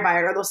inspired by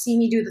it, or they'll see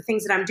me do the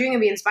things that I'm doing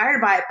and be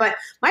inspired by it. But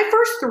my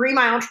first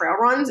 3-mile trail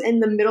runs in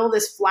the middle of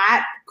this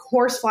flat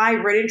horsefly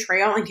ridden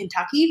trail in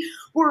Kentucky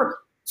were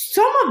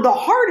some of the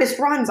hardest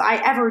runs I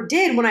ever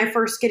did when I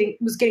first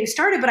was getting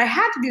started. But I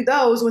had to do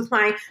those with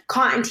my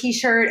cotton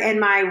t-shirt and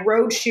my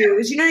road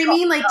shoes, you know what I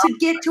mean? Like to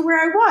get to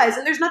where I was.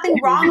 And there's nothing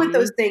wrong with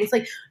those things.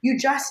 Like you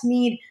just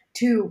need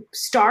to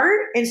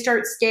start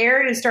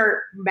scared and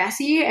start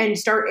messy and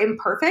start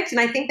imperfect. And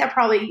I think that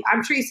probably,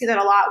 I'm sure you see that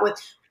a lot with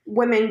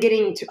women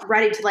getting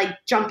ready to like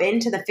jump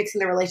into the fixing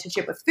their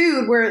relationship with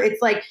food, where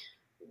it's like,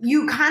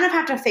 you kind of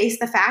have to face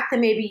the fact that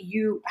maybe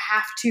you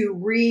have to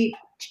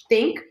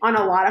rethink on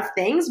a lot of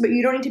things, but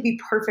you don't need to be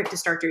perfect to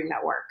start doing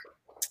that work.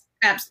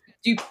 Absolutely.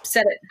 You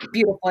said it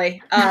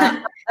beautifully.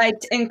 I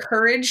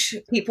encourage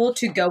people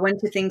to go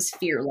into things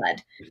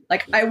fear-led.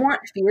 Like I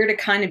want fear to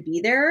kind of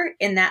be there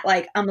in that,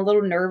 like, I'm a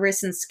little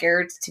nervous and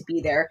scared to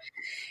be there.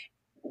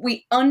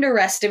 We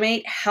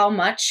underestimate how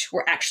much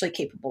we're actually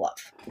capable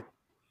of.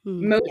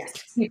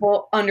 Most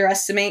people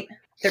underestimate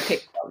their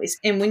capabilities.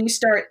 And when you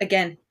start,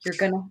 again,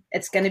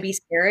 it's going to be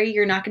scary.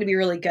 You're not going to be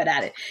really good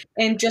at it.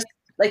 And just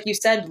like you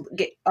said,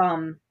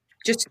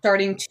 just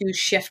starting to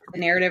shift the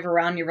narrative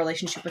around your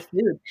relationship with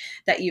food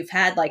that you've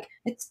had, like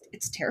it's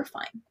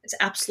terrifying. It's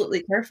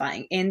absolutely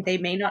terrifying. And they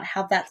may not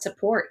have that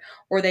support,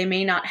 or they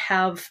may not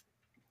have,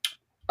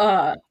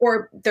 so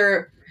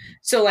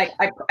like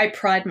I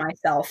pride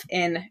myself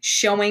in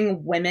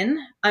showing women,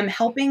 I'm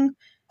helping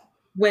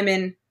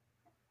women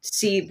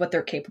see what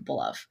they're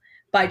capable of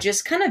by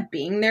just kind of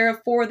being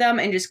there for them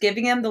and just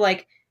giving them the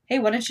like, hey,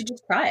 why don't you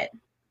just try it?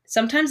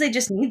 Sometimes they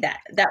just need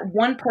that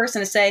one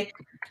person to say,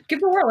 give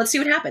it a whirl. Let's see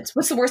what happens.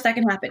 What's the worst that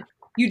can happen?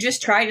 You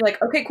just try. You're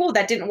like, okay, cool.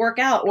 That didn't work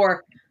out.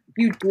 Or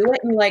you do it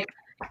and you're like,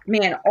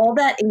 man, all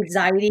that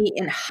anxiety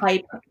and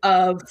hype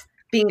of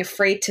being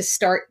afraid to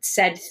start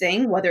said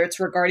thing, whether it's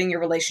regarding your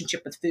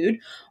relationship with food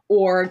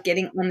or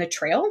getting on the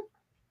trail,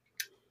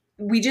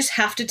 we just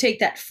have to take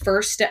that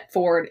first step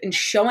forward, and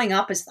showing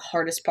up is the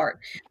hardest part.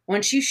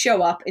 Once you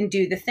show up and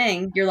do the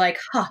thing, you're like,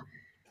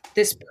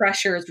 this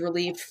pressure is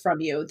relieved from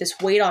you, this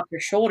weight off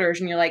your shoulders.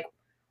 And you're like,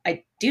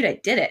 I did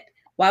it.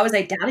 Why was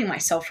I doubting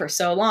myself for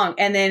so long?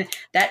 And then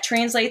that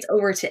translates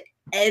over to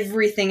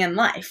everything in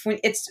life. When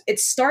it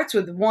starts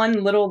with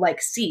one little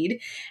like seed,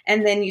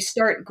 and then you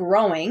start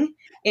growing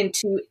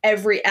into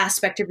every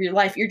aspect of your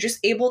life. You're just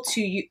able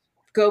to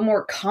go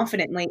more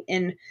confidently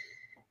in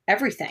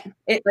everything,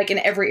 like in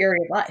every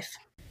area of life.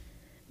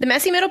 The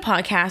Messy Middle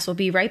podcast will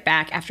be right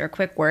back after a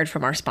quick word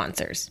from our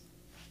sponsors.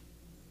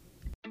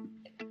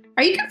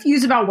 Are you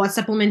confused about what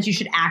supplements you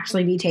should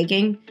actually be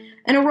taking?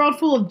 In a world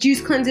full of juice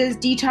cleanses,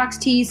 detox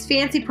teas,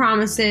 fancy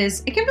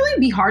promises, it can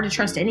really be hard to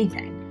trust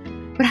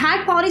anything. But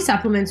high-quality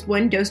supplements,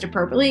 when dosed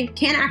appropriately,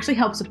 can actually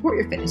help support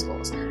your fitness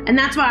goals. And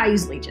that's why I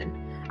use Legion.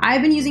 I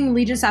have been using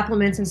Legion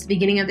supplements since the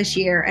beginning of this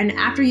year, and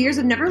after years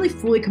of never really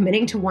fully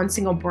committing to one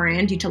single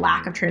brand due to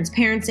lack of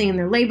transparency in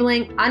their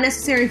labeling,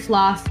 unnecessary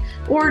fluff,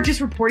 or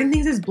just reporting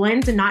things as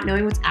blends and not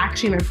knowing what's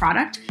actually in my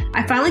product,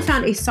 I finally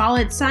found a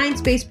solid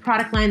science-based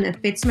product line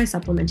that fits my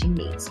supplementing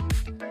needs.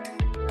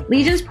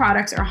 Legion's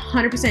products are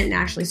 100%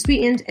 naturally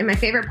sweetened, and my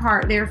favorite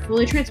part, they are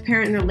fully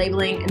transparent in their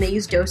labeling, and they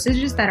use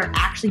dosages that are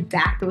actually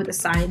backed by what the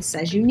science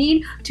says you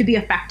need to be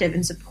effective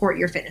and support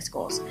your fitness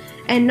goals.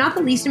 And not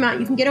the least amount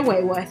you can get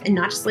away with, and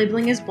not just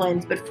labeling as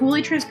blends, but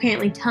fully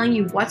transparently telling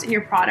you what's in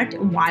your product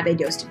and why they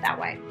dosed it that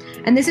way.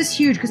 And this is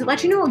huge because it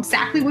lets you know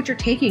exactly what you're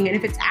taking and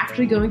if it's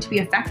actually going to be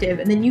effective,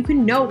 and then you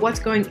can know what's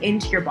going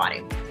into your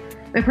body.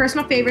 My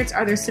personal favorites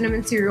are their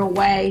cinnamon cereal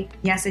whey.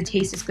 Yes, it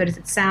tastes as good as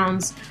it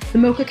sounds. The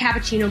mocha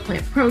cappuccino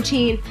plant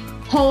protein.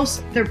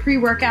 Pulse, their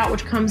pre-workout,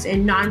 which comes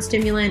in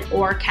non-stimulant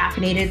or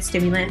caffeinated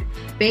stimulant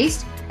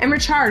based. And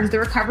Recharge, the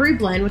recovery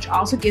blend, which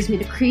also gives me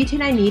the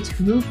creatine I need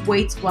to move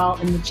weights well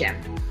in the gym.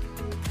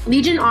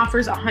 Legion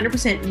offers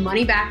 100%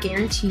 money-back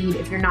guaranteed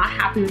if you're not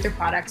happy with their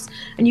products,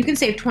 and you can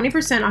save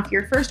 20% off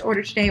your first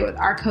order today with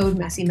our code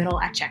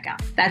MESSYMIDDLE at checkout.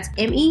 That's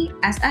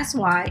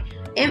MESSYMIDDLE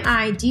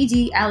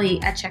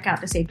at checkout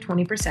to save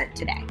 20%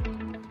 today.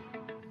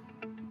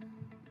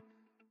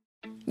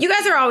 You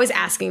guys are always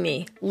asking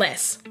me,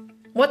 Liz,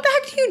 what the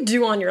heck do you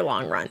do on your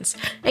long runs?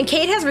 And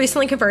Kate has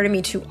recently converted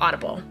me to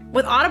Audible.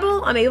 With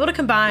Audible, I'm able to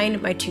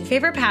combine my two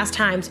favorite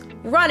pastimes,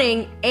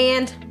 running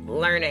and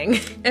learning.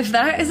 If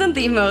that isn't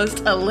the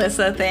most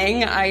Alyssa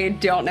thing, I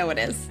don't know what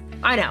is.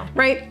 I know,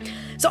 right?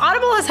 So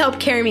Audible has helped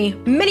carry me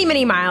many,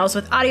 many miles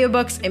with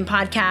audiobooks and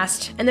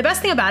podcasts. And the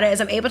best thing about it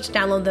is I'm able to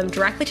download them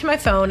directly to my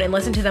phone and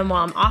listen to them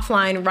while I'm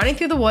offline, running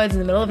through the woods in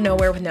the middle of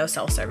nowhere with no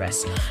cell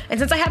service. And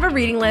since I have a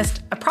reading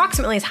list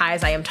approximately as high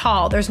as I am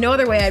tall, there's no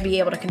other way I'd be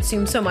able to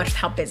consume so much with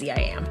how busy I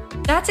am.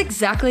 That's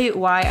exactly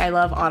why I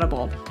love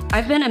Audible.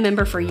 I've been a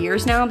member for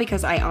years now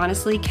because I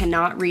honestly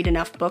cannot read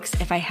enough books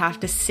if I have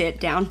to sit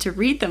down to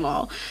read them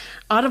all.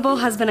 Audible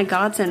has been a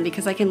godsend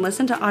because I can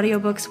listen to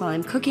audiobooks while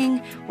I'm cooking,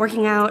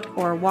 working out,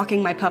 or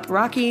walking my pup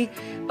Rocky.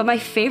 But my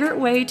favorite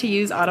way to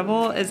use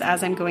Audible is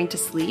as I'm going to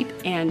sleep.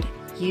 And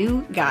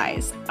you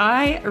guys,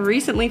 I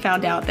recently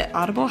found out that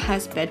Audible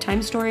has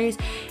bedtime stories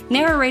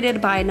narrated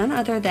by none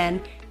other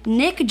than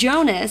Nick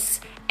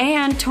Jonas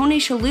and Tony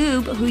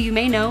Shalhoub, who you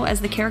may know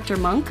as the character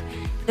Monk.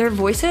 Their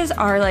voices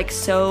are like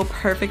so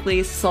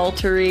perfectly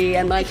sultry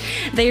and like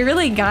they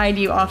really guide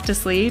you off to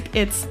sleep.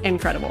 It's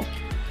incredible.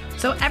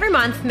 So every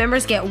month,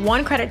 members get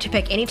 1 credit to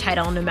pick any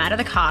title, no matter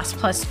the cost,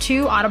 plus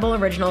 2 Audible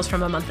originals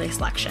from a monthly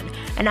selection,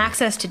 and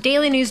access to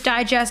daily news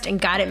digest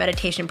and guided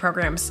meditation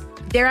programs.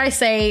 Dare I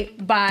say,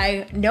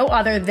 by no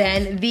other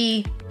than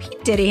the P.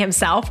 Diddy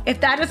himself.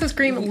 If that doesn't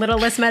scream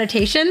Littlest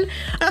Meditation,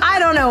 I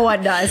don't know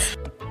what does.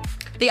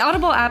 The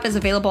Audible app is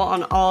available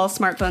on all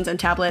smartphones and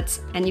tablets,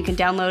 and you can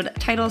download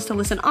titles to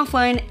listen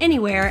offline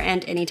anywhere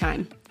and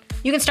anytime.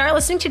 You can start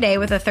listening today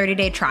with a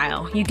 30-day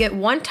trial. You get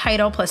 1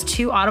 title plus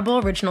 2 Audible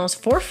originals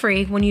for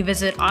free when you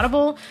visit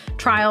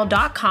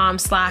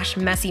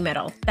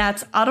audibletrial.com/messymiddle.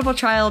 That's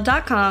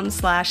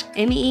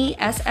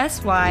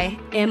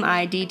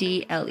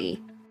audibletrial.com/MESSYMIDDLE.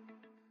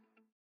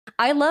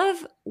 I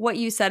love what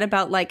you said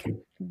about like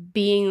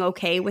being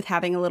okay with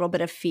having a little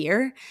bit of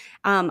fear.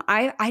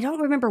 I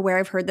don't remember where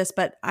I've heard this,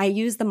 but I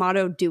use the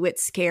motto, do it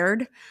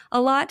scared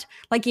a lot.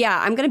 Like, yeah,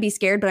 I'm going to be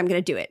scared, but I'm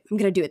going to do it. I'm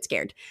going to do it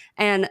scared.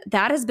 And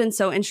that has been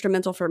so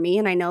instrumental for me.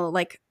 And I know,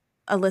 like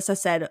Alyssa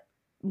said,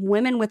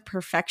 women with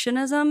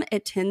perfectionism,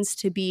 it tends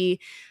to be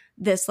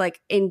this like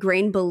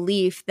ingrained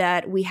belief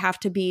that we have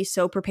to be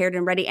so prepared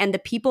and ready. And the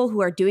people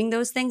who are doing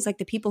those things, like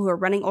the people who are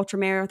running ultra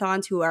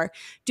marathons, who are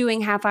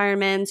doing half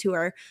Ironmans, who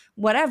are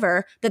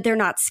whatever, that they're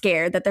not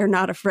scared, that they're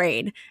not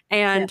afraid.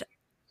 And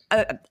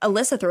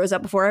Alyssa throws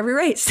up before every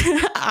race.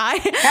 I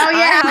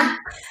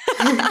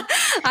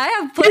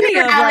have plenty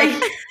of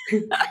like,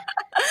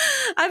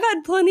 I've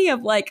had plenty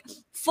of like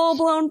full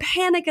blown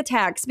panic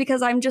attacks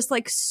because I'm just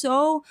like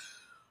so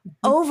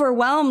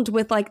overwhelmed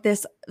with like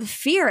this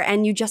fear,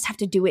 and you just have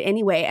to do it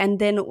anyway. And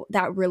then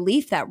that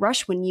relief, that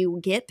rush when you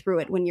get through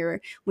it, when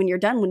you're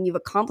done, when you've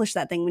accomplished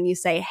that thing, when you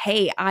say,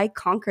 hey, I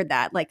conquered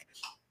that, like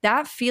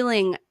that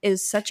feeling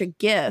is such a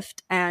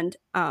gift. And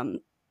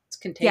it's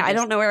contagious. Yeah, I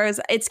don't know where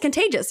it's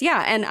contagious.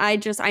 Yeah. And I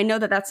know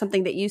that that's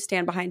something that you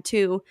stand behind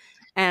too.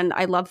 And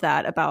I love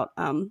that about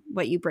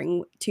what you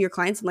bring to your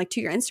clients and like to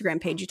your Instagram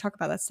page. You talk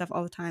about that stuff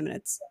all the time, and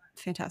it's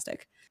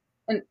fantastic.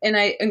 And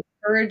I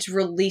encourage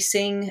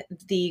releasing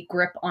the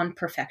grip on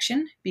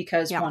perfection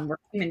because one, we're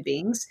human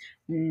beings.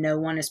 No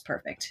one is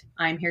perfect.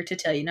 I'm here to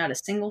tell you not a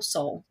single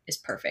soul is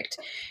perfect.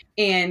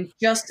 And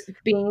just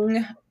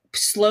being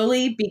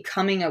slowly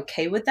becoming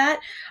okay with that.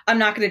 I'm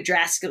not going to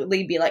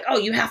drastically be like, oh,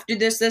 you have to do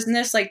this, this, and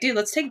this. Like, dude,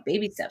 let's take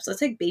baby steps. Let's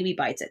take baby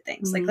bites at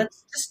things. Like,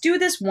 let's just do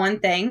this one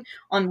thing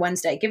on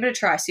Wednesday. Give it a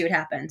try, see what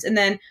happens. And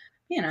then,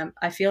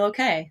 I feel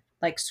okay.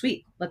 Like,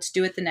 sweet, let's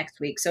do it the next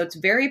week. So it's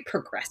very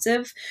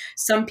progressive.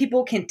 Some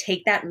people can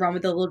take that and run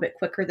with it a little bit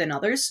quicker than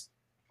others.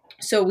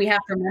 So we have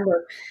to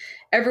remember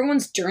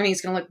everyone's journey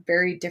is going to look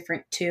very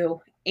different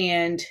too.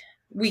 And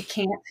we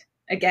can't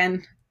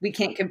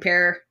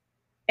compare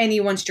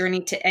anyone's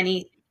journey to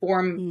any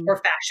form or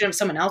fashion of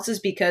someone else's,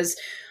 because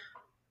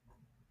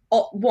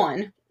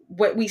one,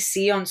 what we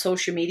see on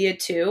social media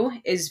too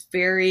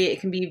it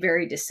can be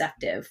very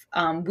deceptive.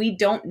 We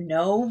don't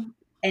know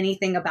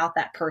anything about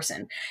that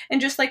person. And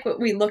just like what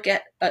we look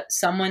at a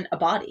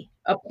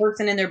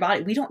person in their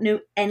body, we don't know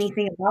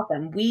anything about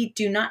them. We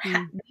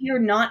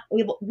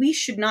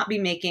should not be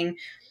making,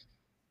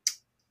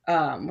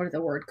 what are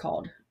the word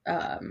called?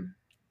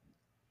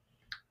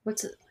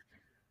 What's it?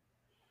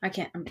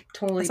 I'm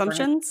totally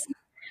assumptions.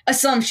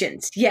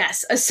 Assumptions.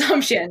 Yes.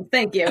 Assumptions.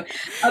 Thank you.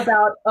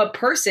 About a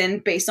person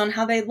based on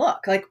how they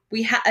look. Like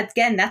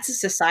again, that's a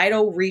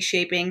societal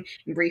reshaping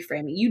and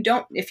reframing.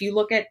 If you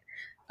look at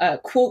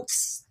quote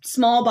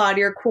small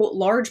body or quote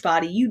large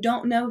body, you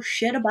don't know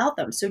shit about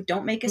them. So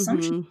don't make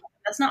assumptions.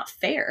 That's not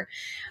fair.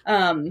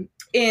 And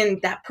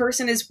that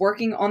person is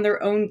working on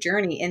their own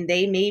journey, and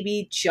they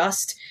maybe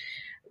just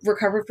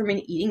recovered from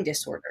an eating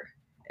disorder,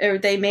 or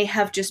they may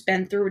have just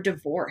been through a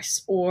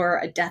divorce or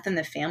a death in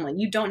the family.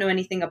 You don't know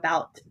anything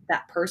about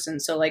that person.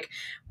 So like,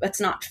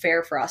 it's not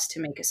fair for us to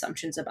make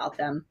assumptions about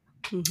them.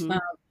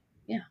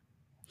 Yeah.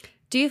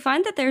 Do you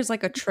find that there's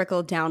like a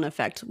trickle down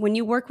effect when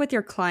you work with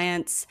your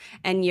clients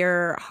and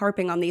you're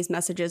harping on these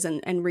messages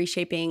and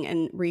reshaping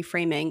and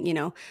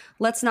reframing,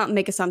 let's not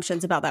make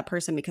assumptions about that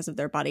person because of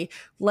their body.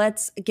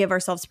 Let's give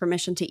ourselves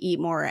permission to eat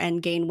more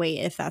and gain weight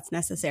if that's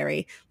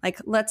necessary. Like,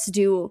 let's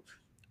do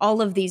all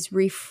of these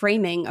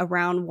reframing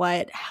around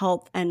what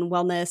health and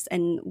wellness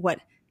and what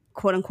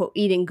quote unquote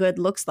eating good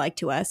looks like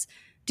to us.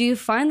 Do you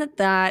find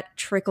that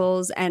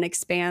trickles and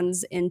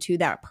expands into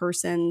that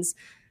person's,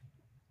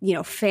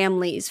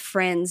 families,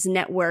 friends,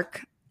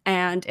 network?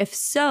 And if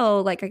so,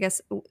 like, I guess,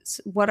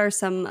 what are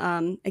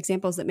some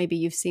examples that maybe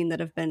you've seen that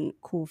have been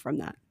cool from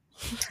that?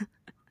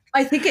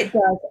 I think it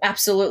does.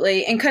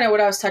 Absolutely. And kind of what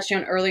I was touching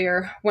on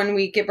earlier, when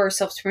we give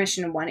ourselves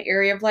permission in one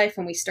area of life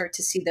and we start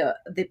to see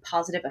the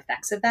positive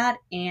effects of that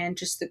and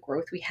just the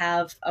growth we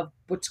have of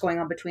what's going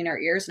on between our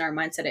ears and our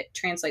mindset, it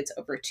translates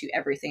over to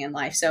everything in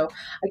life. So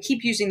I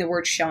keep using the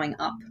word showing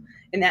up.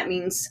 And that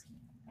means,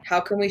 how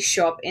can we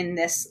show up in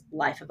this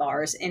life of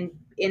ours and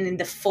in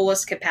the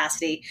fullest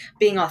capacity,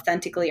 being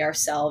authentically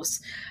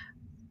ourselves?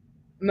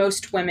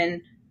 Most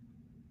women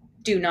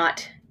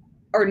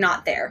are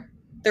not there.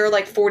 They're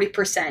like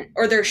 40%,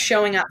 or they're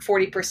showing up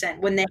 40%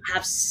 when they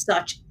have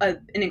such an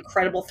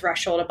incredible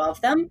threshold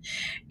above them.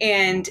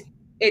 And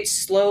it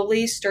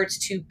slowly starts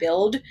to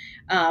build.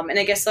 And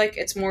I guess like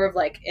it's more of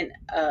like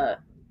a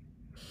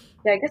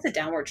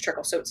downward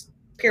trickle. So it's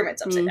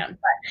pyramids upside down.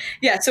 But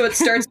yeah, so it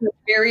starts with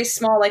very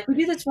small, like we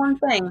do this one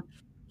thing,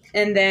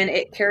 and then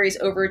it carries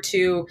over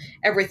to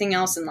everything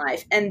else in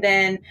life. And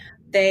then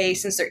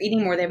since they're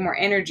eating more, they have more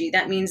energy.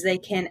 That means they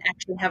can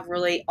actually have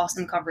really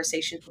awesome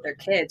conversations with their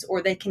kids,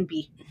 or they can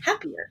be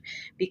happier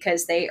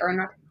because they are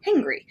not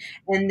hangry.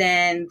 And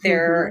then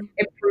they're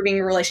improving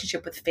a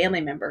relationship with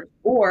family members.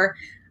 Or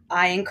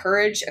I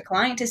encourage a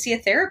client to see a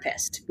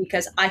therapist,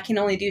 because I can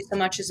only do so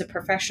much as a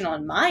professional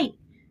in my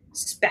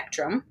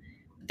spectrum,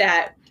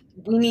 that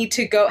we need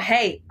to go,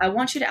 hey, I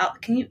want you to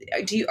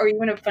are you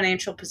in a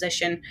financial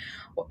position,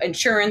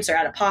 insurance or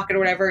out of pocket or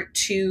whatever,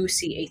 to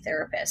see a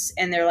therapist?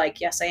 And they're like,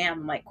 yes, I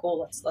am. I'm like,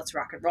 cool, let's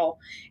rock and roll.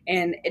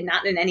 And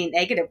not in any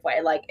negative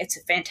way. Like, it's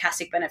a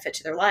fantastic benefit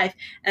to their life.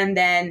 And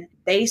then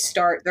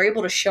they're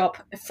able to show up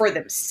for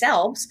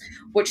themselves,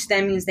 which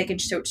then means they can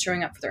start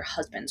showing up for their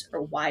husbands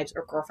or wives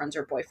or girlfriends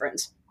or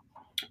boyfriends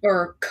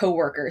or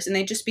coworkers. And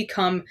they just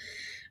become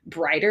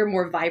brighter,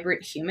 more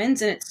vibrant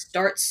humans. And it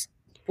starts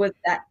with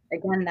that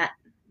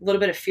little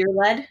bit of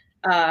fear-led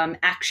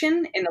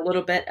action and a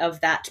little bit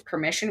of that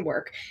permission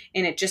work.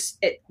 And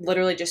it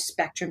literally just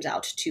spectrums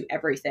out to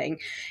everything.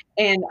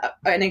 And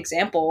an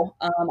example,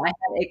 I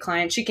had a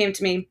client, she came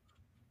to me,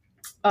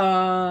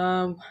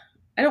 I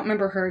don't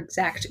remember her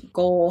exact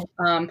goal,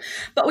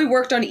 but we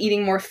worked on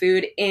eating more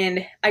food.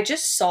 And I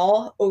just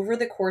saw over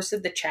the course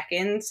of the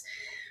check-ins,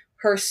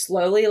 her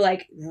slowly,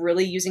 like,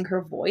 really using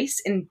her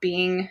voice and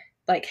being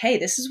like, hey,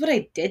 this is what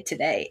I did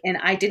today. And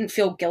I didn't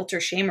feel guilt or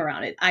shame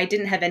around it. I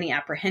didn't have any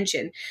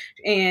apprehension.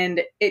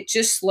 And it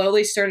just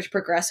slowly started to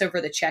progress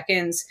over the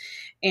check-ins.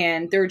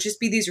 And there would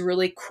just be these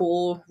really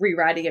cool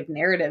rewriting of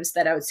narratives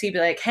that I would see, be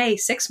like, hey,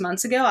 6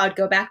 months ago, I would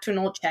go back to an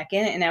old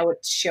check-in and I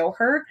would show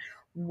her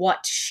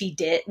what she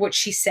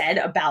said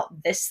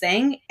about this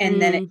thing.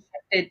 And then it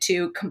shifted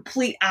to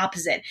complete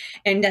opposite.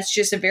 And that's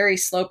just a very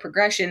slow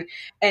progression.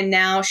 And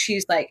now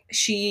she's like,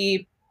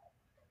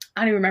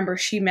 I don't remember,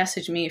 she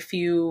messaged me a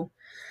few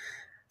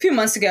few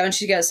months ago, and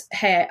she goes,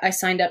 hey, I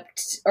signed up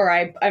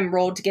I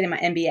enrolled to get in my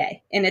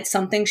MBA. And it's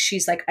something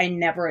she's like, I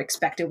never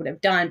expected would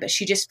have done, but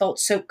she just felt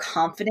so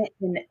confident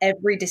in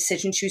every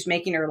decision she was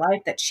making in her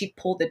life that she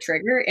pulled the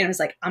trigger and was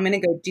like, I'm going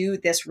to go do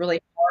this really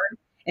hard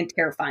and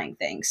terrifying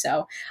thing.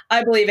 So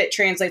I believe it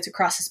translates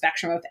across the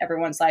spectrum of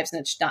everyone's lives.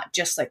 And it's not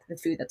just like the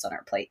food that's on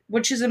our plate,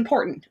 which is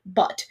important,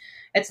 but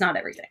it's not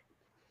everything.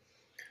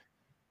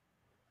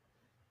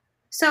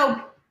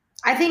 So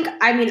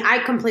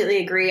I completely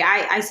agree.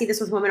 I see this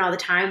with women all the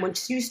time.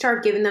 Once you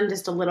start giving them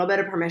just a little bit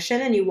of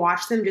permission and you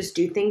watch them just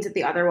do things that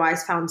they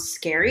otherwise found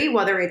scary,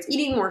 whether it's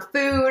eating more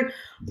food,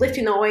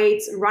 lifting the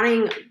weights,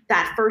 running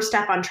that first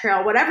step on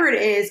trail, whatever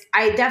it is,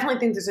 I definitely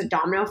think there's a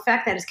domino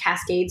effect that is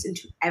cascades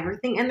into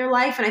everything in their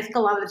life. And I think a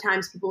lot of the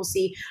times people will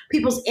see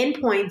people's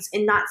endpoints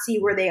and not see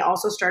where they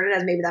also started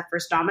as maybe that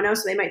first domino.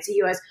 So they might see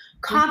you as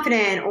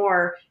confident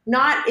or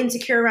not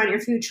insecure around your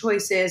food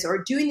choices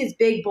or doing these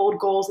big, bold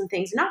goals and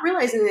things, and not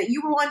realizing that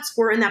you once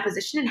were in that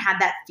position and had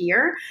that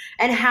fear,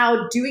 and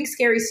how doing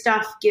scary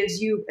stuff gives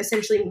you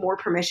essentially more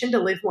permission to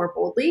live more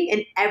boldly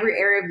in every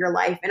area of your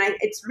life. And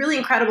it's really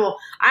incredible.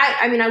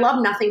 I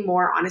love nothing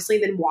more, honestly,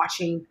 than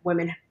watching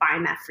women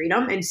find that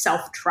freedom and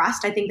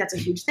self-trust. I think that's a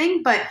huge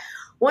thing. But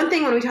one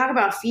thing when we talk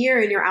about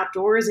fear in your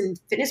outdoors and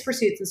fitness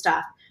pursuits and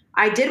stuff,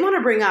 I did want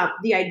to bring up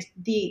the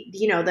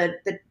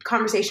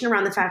conversation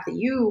around the fact that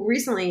you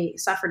recently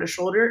suffered a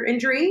shoulder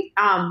injury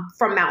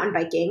from mountain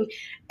biking,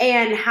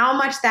 and how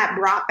much that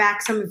brought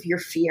back some of your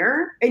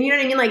fear. And you know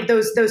what I mean? Like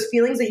those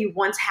feelings that you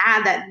once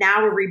had that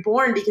now were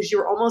reborn because you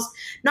were almost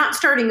not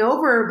starting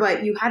over,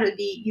 but you had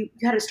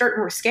to start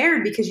more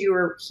scared because you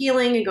were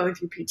healing and going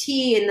through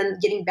PT and then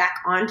getting back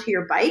onto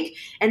your bike.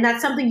 And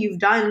that's something you've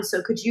done.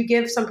 So could you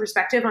give some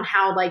perspective on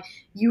how like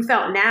you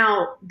felt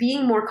now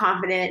being more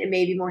confident and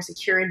maybe more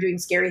secure in doing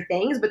scary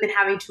things, but then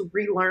having to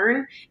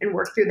relearn and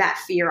work through that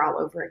fear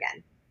all over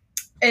again?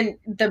 And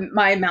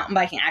my mountain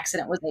biking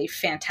accident was a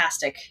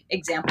fantastic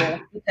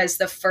example, because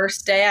the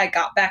first day I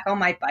got back on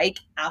my bike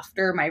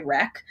after my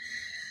wreck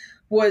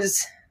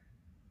was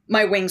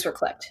my wings were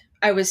clipped.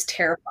 I was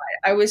terrified.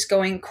 I was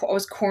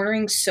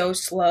cornering so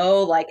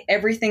slow, like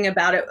everything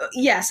about it.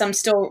 Yes, I'm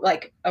still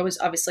like, I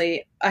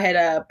had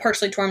a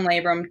partially torn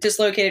labrum,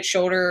 dislocated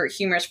shoulder,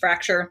 humerus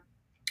fracture,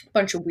 a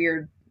bunch of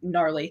weird,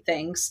 gnarly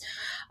things.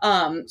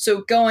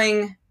 So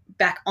going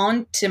back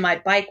onto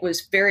my bike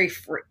was very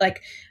free.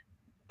 Like,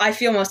 I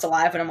feel most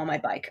alive when I'm on my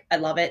bike. I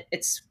love it.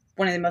 It's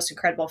one of the most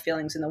incredible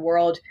feelings in the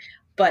world.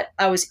 But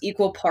I was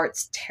equal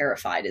parts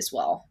terrified as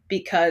well,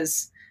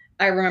 because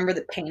I remember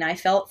the pain I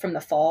felt from the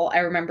fall. I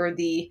remember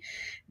the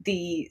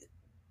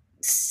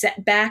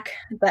setback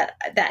that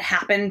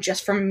happened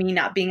just from me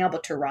not being able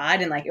to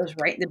ride. And like, it was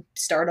right at the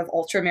start of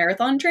ultra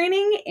marathon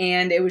training,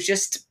 and it was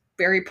just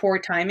very poor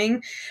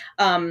timing.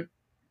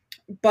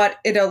 But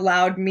it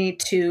allowed me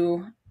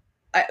to,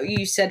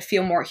 you said,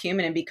 feel more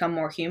human and become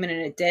more human.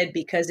 And it did,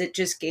 because it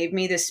just gave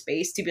me the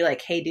space to be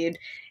like, hey, dude,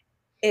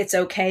 it's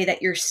okay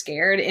that you're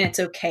scared. And it's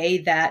okay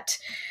that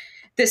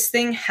this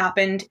thing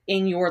happened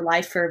in your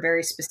life for a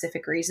very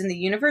specific reason. The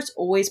universe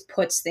always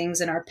puts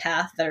things in our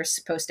path that are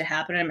supposed to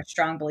happen. And I'm a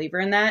strong believer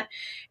in that.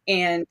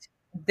 And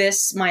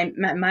this, my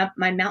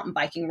mountain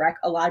biking wreck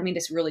allowed me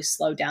to really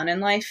slow down in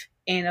life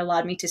and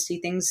allowed me to see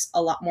things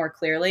a lot more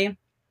clearly.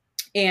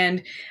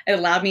 And it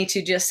allowed me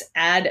to just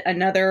add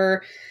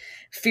another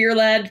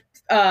fear-led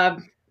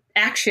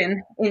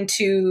action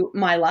into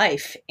my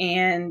life.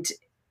 And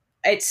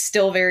it's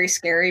still very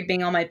scary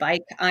being on my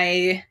bike.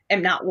 I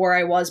am not where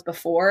I was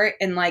before.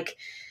 And like,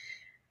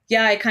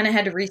 yeah, I kind of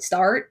had to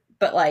restart,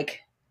 but like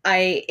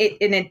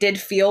it did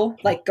feel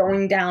like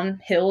going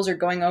down hills or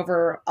going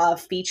over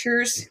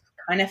features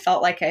kind of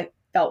felt like I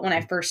felt when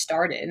I first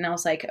started. And I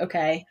was like,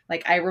 okay,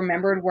 like I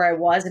remembered where I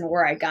was and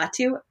where I got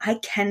to. I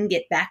can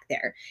get back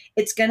there.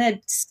 It's going to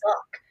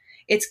suck.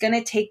 It's going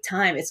to take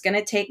time. It's going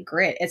to take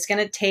grit. It's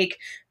going to take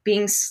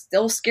being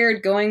still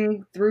scared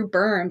going through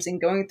berms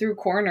and going through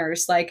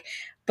corners. Like,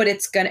 but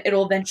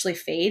it'll eventually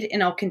fade,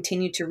 and I'll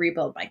continue to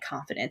rebuild my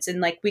confidence. And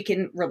like, we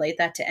can relate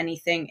that to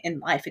anything in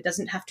life. It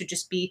doesn't have to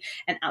just be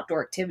an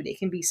outdoor activity. It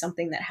can be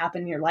something that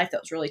happened in your life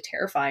that was really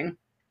terrifying.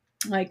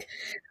 Like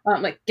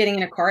getting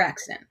in a car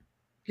accident.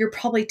 You're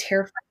probably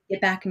terrified to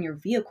get back in your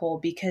vehicle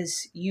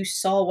because you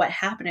saw what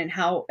happened and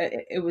how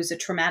it was a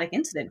traumatic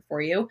incident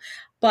for you.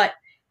 But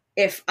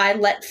if I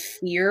let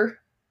fear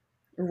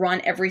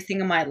run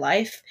everything in my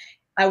life,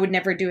 I would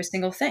never do a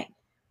single thing,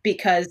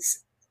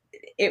 because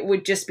it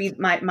would just be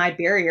my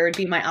barrier. It'd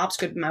be my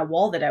obstacle, it'd be my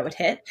wall that I would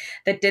hit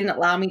that didn't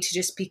allow me to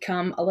just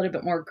become a little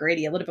bit more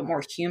gritty, a little bit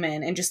more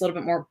human, and just a little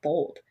bit more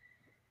bold.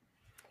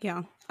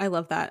 Yeah, I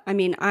love that. I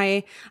mean,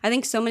 I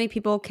think so many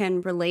people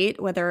can relate,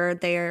 whether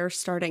they're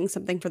starting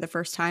something for the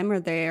first time or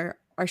they are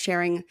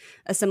sharing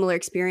a similar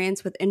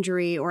experience with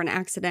injury or an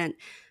accident,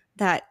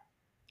 that,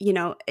 you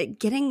know,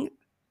 getting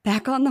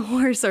back on the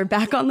horse or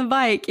back on the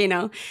bike, you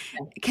know,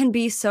 can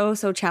be so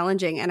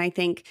challenging. And I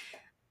think,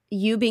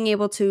 you being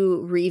able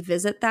to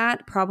revisit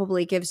that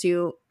probably gives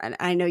you, and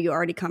I know you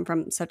already come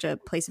from such a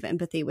place of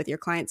empathy with your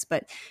clients,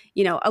 but,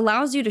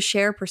 allows you to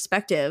share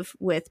perspective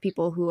with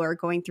people who are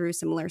going through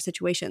similar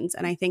situations.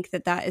 And I think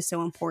that that is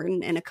so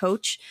important in a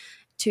coach,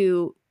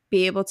 to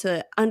be able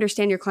to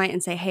understand your client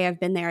and say, hey, I've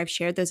been there. I've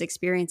shared those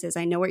experiences.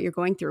 I know what you're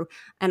going through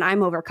and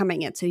I'm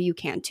overcoming it. So you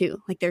can too.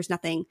 Like there's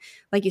nothing,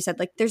 like you said,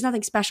 like there's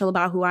nothing special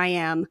about who I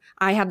am.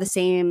 I have the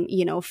same,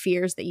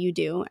 fears that you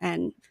do.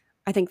 And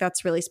I think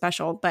that's really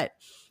special. But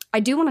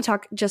I do want to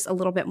talk just a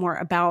little bit more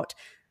about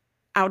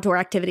outdoor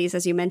activities,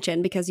 as you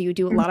mentioned, because you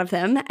do a lot of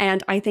them.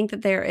 And I think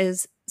that there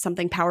is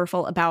something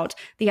powerful about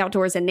the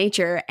outdoors and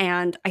nature.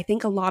 And I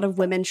think a lot of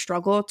women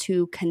struggle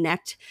to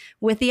connect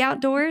with the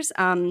outdoors.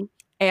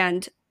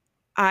 And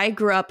I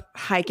grew up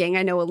hiking.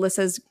 I know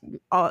Alyssa's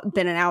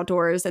been an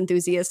outdoors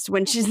enthusiast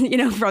when she's,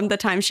 from the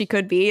time she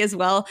could be as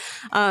well.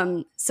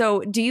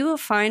 So do you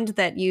find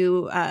that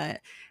you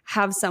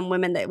have some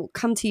women that will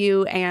come to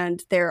you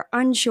and they're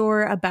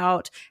unsure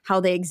about how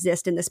they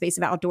exist in the space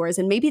of outdoors,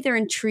 and maybe they're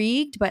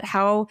intrigued, but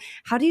how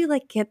do you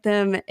get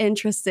them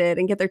interested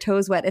and get their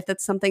toes wet if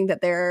that's something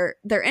that they're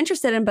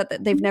interested in, but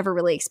that they've never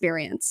really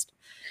experienced?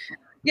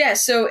 Yeah,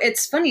 so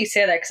it's funny you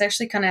say that because I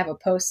actually kind of have a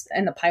post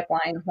in the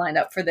pipeline lined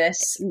up for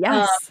this.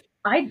 Yes.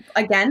 I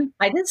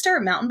didn't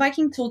start mountain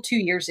biking until 2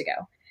 years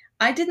ago.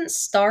 I didn't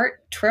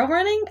start trail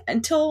running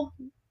until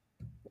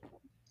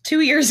 2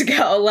 years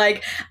ago.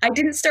 I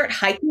didn't start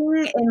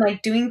hiking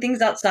and doing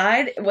things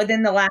outside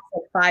within the last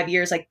 5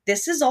 years.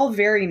 This is all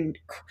very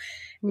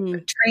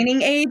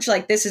training age.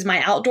 This is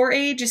my outdoor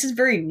age. This is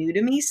very new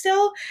to me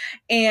still.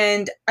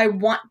 And I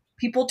want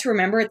people to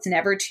remember it's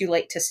never too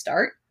late to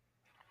start.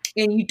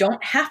 And you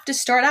don't have to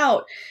start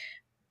out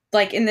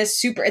in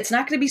this it's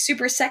not going to be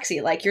super sexy.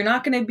 You're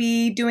not going to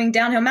be doing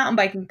downhill mountain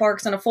biking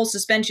parks on a full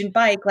suspension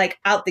bike,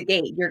 out the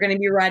gate. You're going to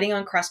be riding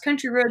on cross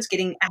country roads,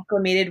 getting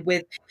acclimated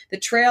with the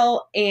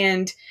trail.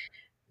 And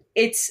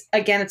it's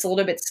a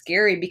little bit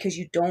scary because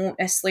you don't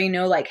necessarily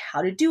know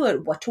how to do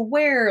it, what to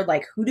wear,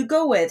 who to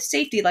go with,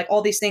 safety,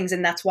 all these things.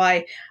 And that's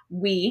why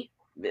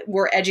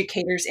we're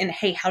educators in,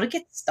 hey, how to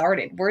get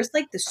started. Where's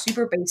the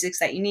super basics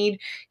that you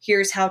need?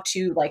 Here's how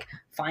to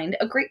find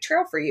a great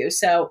trail for you.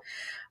 So,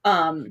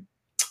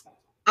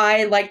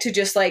 I like to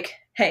just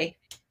hey,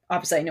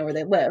 obviously I know where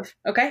they live.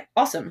 Okay,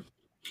 awesome.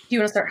 Do you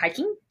want to start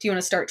hiking? Do you want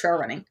to start trail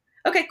running?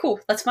 Okay, cool.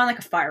 Let's find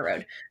a fire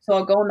road. So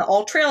I'll go on the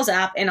All Trails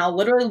app and I'll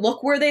literally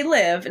look where they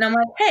live. And I'm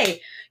like,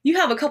 hey, you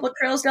have a couple of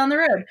trails down the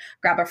road.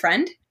 Grab a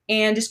friend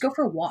and just go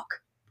for a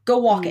walk. Go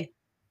walk it.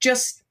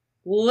 Just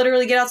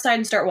literally get outside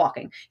and start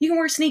walking. You can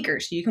wear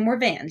sneakers. You can wear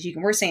Vans. You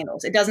can wear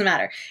sandals. It doesn't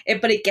matter.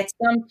 But it gets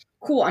them,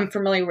 cool, I'm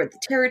familiar with the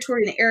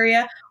territory and the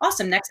area.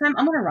 Awesome. Next time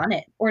I'm going to run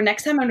it. Or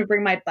next time I'm going to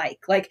bring my bike.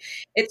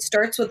 It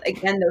starts with,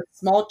 again, those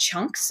small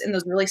chunks and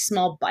those really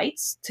small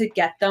bites to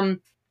get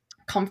them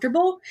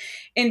comfortable,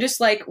 and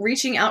just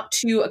reaching out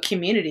to a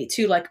community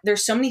too.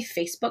 There's so many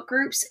Facebook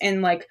groups,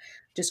 and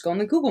just go on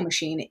the Google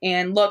machine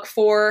and look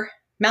for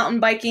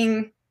mountain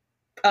biking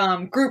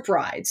group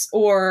rides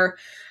or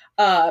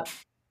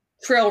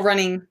trail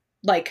running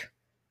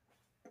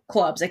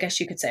clubs, I guess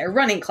you could say, or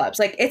running clubs.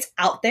 It's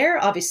out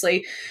there.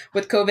 Obviously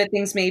with COVID,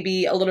 things may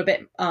be a little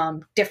bit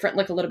different,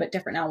 a little bit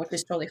different now, which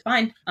is totally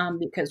fine,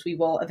 because we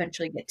will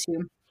eventually get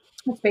to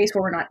a space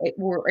where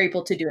we're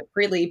able to do it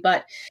freely.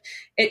 But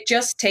it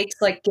just takes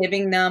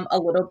giving them a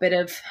little bit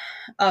of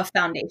a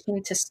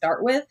foundation to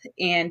start with,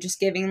 and just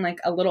giving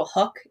a little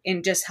hook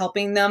and just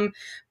helping them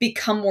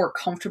become more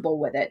comfortable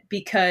with it,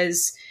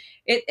 because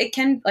it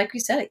can, like we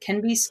said, it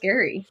can be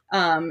scary.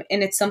 And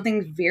it's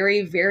something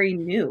very, very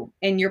new.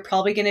 And you're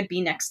probably going to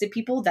be next to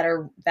people that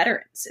are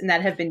veterans and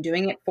that have been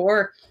doing it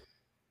for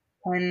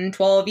 10,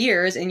 12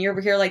 years. And you're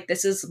over here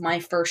this is my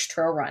first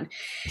trail run.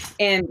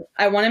 And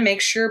I want to make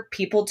sure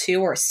people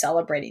too are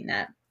celebrating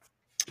that.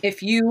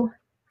 If you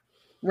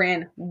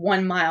ran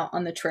 1 mile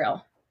on the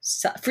trail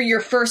for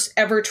your first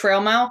ever trail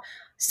mile,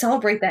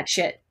 celebrate that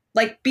shit.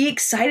 Be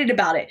excited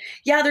about it.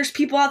 Yeah, there's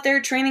people out there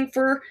training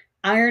for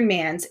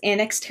Ironmans and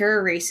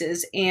Xterra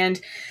races and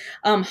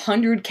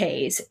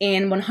 100Ks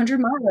and 100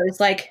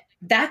 milers.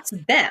 That's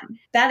them.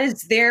 That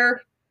is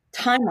their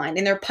timeline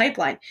and their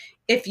pipeline.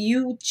 If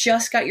you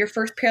just got your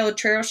first pair of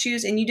trail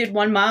shoes and you did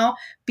 1 mile,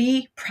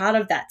 be proud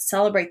of that.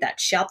 Celebrate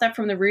that. Shout that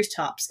from the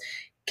rooftops.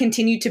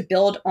 Continue to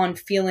build on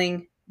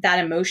feeling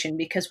that emotion,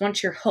 because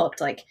once you're hooked,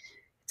 it's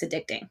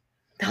addicting.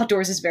 The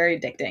outdoors is very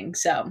addicting.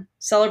 So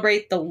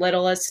celebrate the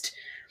littlest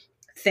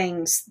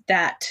things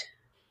that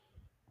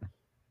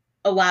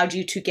allowed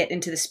you to get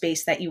into the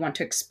space that you want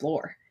to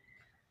explore.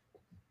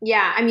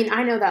 Yeah, I mean,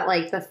 I know that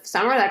the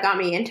summer that got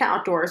me into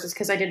outdoors was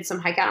because I did some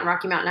hike out in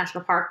Rocky Mountain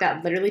National Park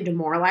that literally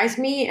demoralized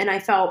me, and I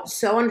felt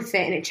so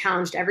unfit, and it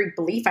challenged every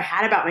belief I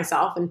had about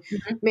myself. And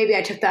maybe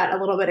I took that a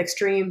little bit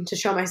extreme to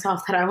show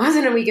myself that I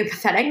wasn't a weak and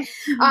pathetic.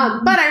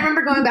 But I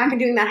remember going back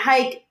and doing that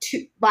hike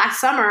last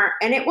summer,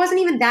 and it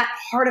wasn't even that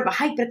hard of a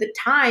hike, but at the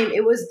time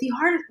it was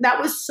that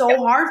was so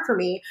hard for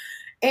me.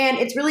 And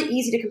it's really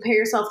easy to compare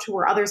yourself to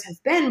where others have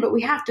been, but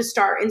we have to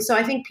start. And so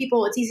I think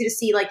it's easy to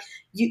see, like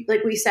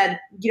we said,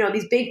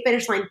 these big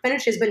finish line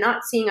finishes, but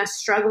not seeing us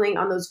struggling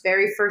on those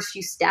very first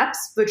few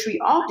steps, which we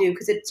all do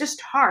because it's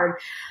just hard.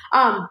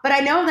 But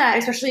I know that,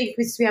 especially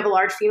because we have a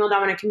large female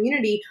dominant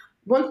community,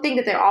 one thing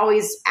that they're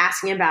always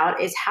asking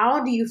about is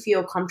how do you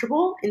feel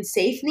comfortable and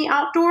safe in the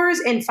outdoors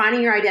and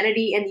finding your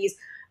identity in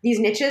these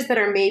niches that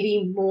are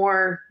maybe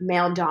more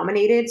male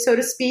dominated, so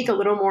to speak, a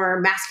little more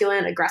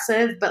masculine,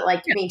 aggressive, but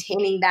like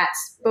maintaining that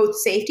both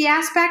safety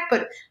aspect,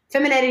 but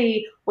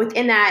femininity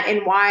within that.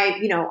 And why,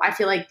 I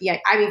feel like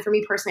for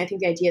me personally, I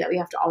think the idea that we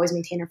have to always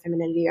maintain our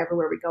femininity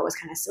everywhere we go is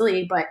kind of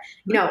silly, but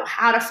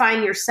how to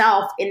find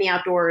yourself in the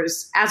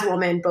outdoors as a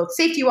woman, both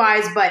safety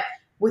wise, but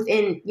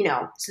within,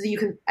 so that you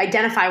can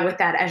identify with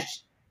that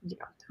as,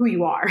 who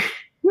you are.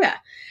 Yeah.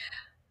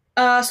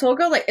 So I'll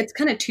go it's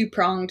kind of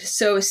two-pronged.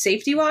 So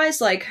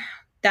safety-wise,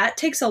 that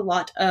takes a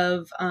lot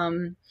of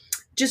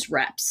just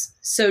reps.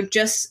 So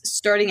just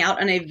starting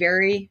out on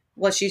a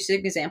let's use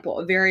an example,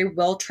 a very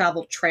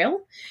well-traveled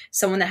trail,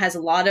 someone that has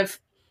a lot of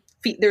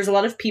there's a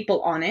lot of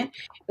people on it,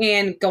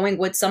 and going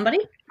with somebody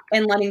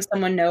and letting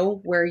someone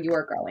know where you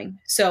are going.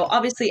 So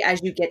obviously,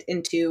 as you get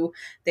into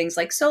things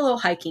like solo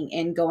hiking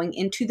and going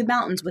into the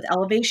mountains with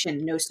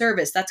elevation, no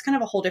service, that's kind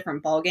of a whole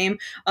different ballgame.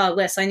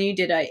 Liz, I know you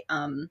did a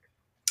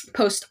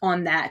post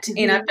on that.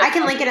 Mm-hmm. And I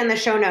can link it in the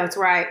show notes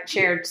where I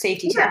shared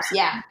safety tips.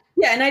 Yeah.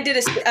 Yeah. And I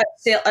did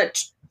a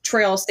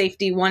trail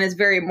safety one. Is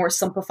very more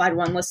simplified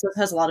one. Liz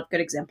has a lot of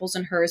good examples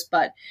in hers,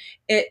 but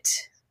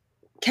it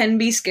can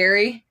be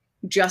scary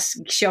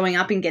just showing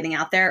up and getting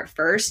out there at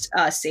first,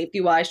 safety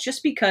wise,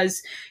 just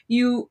because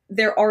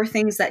there are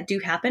things that do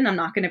happen. I'm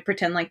not going to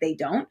pretend like they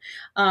don't.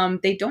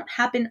 They don't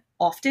happen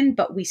often,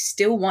 but we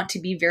still want to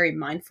be very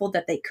mindful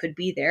that they could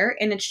be there.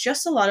 And it's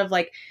just a lot of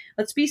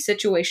let's be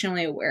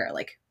situationally aware.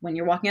 Like when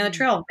you're walking on the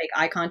trail, make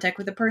eye contact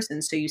with the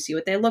person so you see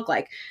what they look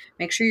like.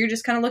 Make sure you're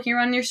just kind of looking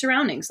around your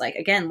surroundings.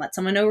 Again, let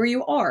someone know where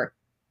you are.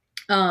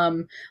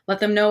 Let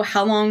them know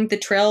how long the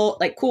trail,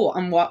 cool,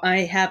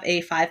 I have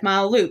a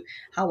 5-mile loop,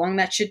 how long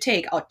that should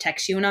take. I'll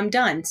text you when I'm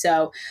done.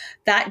 So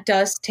that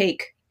does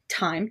take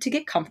time to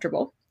get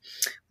comfortable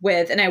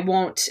with. And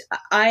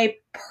I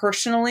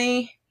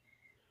personally,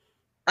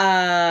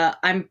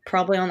 I'm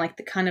probably on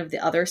the kind of the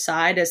other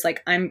side as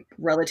I'm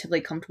relatively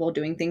comfortable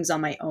doing things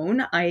on my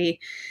own.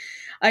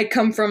 I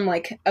come from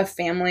a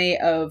family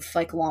of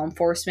law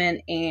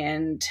enforcement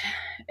and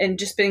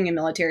just being in a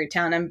military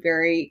town, I'm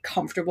very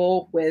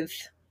comfortable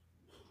with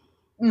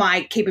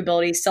my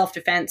capabilities,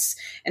 self-defense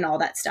and all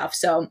that stuff.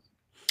 So,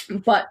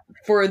 but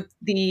for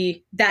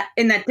that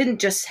didn't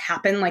just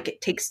happen.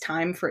 It takes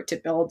time for it to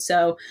build.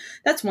 So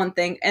that's one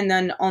thing. And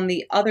then on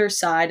the other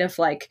side of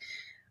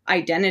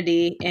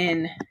identity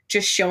in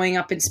just showing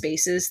up in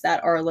spaces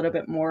that are a little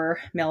bit more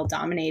male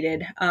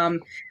dominated,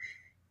 kind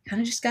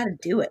of just got to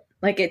do it.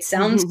 It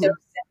sounds so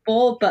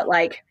simple, but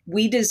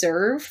we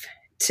deserve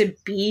to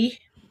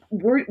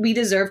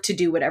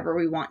do whatever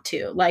we want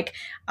to.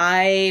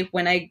 I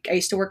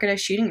used to work at a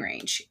shooting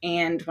range,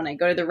 and when I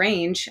go to the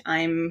range,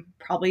 I'm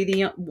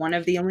probably one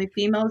of the only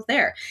females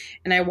there.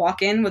 And I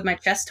walk in with my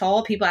chest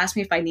tall. People ask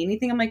me if I need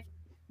anything. I'm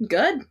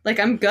good.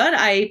 I'm good.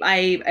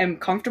 I am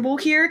comfortable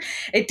here.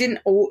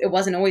 It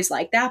wasn't always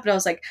like that, but I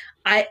was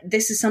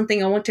this is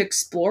something I want to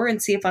explore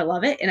and see if I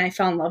love it. And I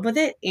fell in love with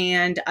it.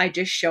 And I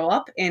just show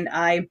up and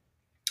I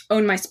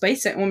own my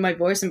space. I own my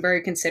voice. I'm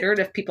very considerate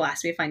if people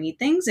ask me if I need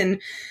things,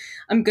 and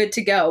I'm good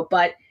to go.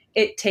 But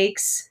it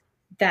takes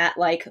that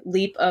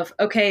leap of,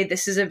 okay,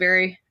 this is a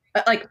very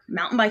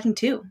mountain biking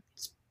too.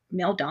 It's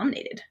male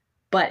dominated,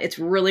 but it's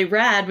really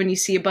rad when you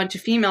see a bunch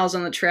of females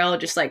on the trail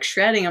just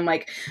shredding. I'm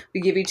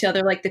we give each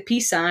other the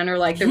peace sign or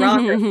the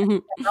rock.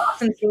 It's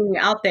awesome seeing you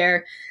out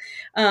there.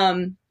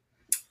 And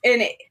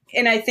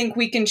I think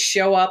we can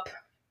show up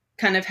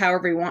kind of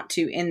however we want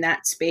to in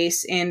that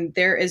space, and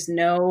there's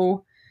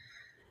no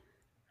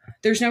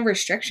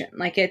restriction.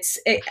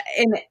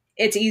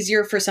 It's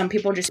easier for some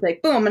people just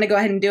boom, I'm going to go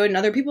ahead and do it. And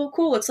other people,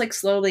 cool, let's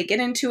slowly get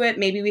into it.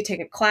 Maybe we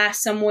take a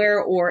class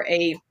somewhere or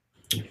a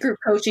group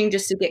coaching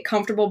just to get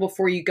comfortable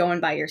before you go in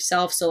by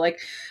yourself. So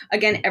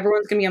again,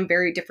 everyone's going to be on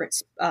very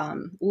different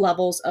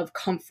levels of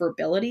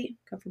comfortability.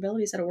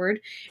 Comfortability, is that a word?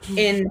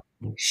 In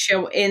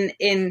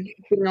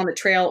being on the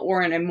trail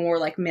or in a more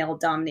male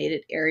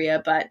dominated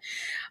area. But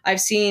I've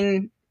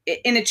seen,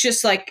 and it's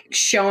just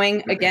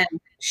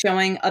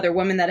showing other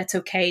women that it's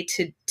okay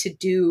to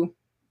do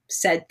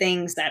said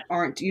things that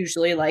aren't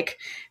usually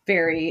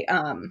very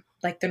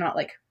they're not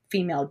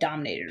female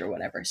dominated or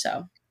whatever.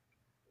 So,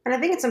 and I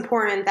think it's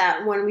important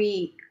that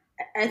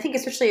I think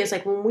especially as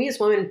when we as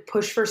women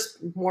push for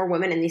more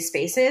women in these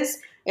spaces,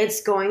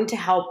 it's going to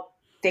help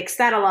fix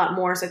that a lot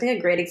more. So I think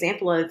a great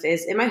example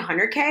is in my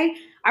 100K,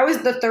 I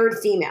was the third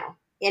female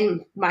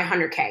in my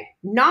 100K,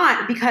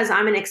 not because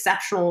I'm an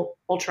exceptional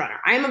ultra runner.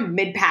 I am a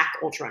mid-pack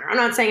ultra runner. I'm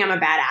not saying I'm a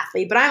bad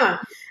athlete, but I'm an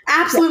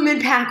absolute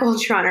mid-pack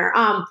ultra runner.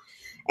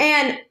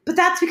 But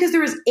that's because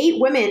there was 8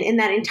 women in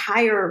that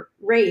entire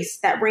race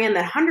that ran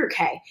that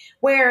 100K,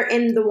 where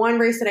in the one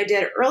race that I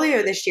did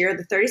earlier this year,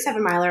 the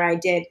 37 miler I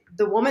did,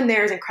 the woman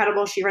there is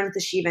incredible. She runs the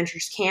She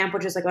Ventures camp,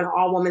 which is like an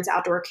all women's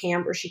outdoor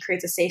camp where she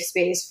creates a safe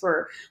space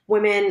for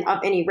women of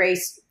any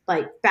race,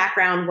 like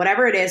background,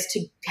 whatever it is,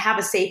 to have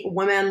a safe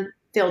women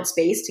filled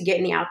space to get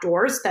in the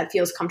outdoors that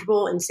feels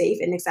comfortable and safe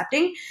and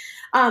accepting.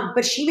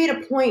 But she made a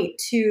point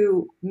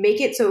to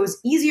make it so it was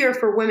easier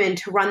for women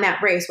to run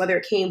that race, whether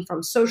it came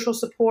from social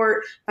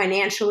support,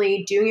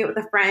 financially, doing it with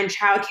a friend,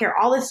 childcare,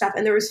 all this stuff.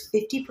 And there was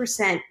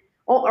 50%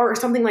 or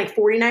something like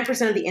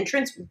 49% of the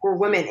entrants were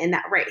women in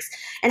that race.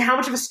 And how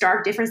much of a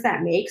stark difference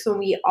that makes when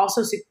we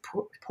also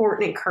support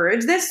and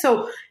encourage this.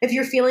 So if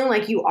you're feeling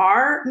like you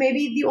are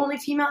maybe the only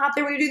female out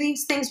there when you do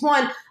these things,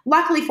 one,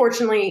 luckily,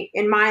 fortunately,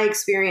 in my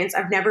experience,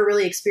 I've never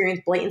really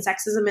experienced blatant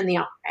sexism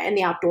in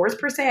the outdoors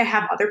per se. I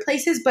have other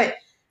places, but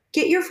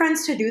get your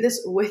friends to do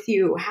this with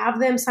you. Have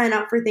them sign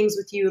up for things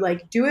with you.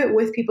 Like, do it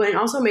with people. And it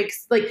also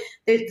makes, like,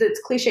 the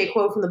cliche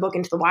quote from the book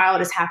Into the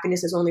Wild is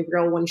happiness is only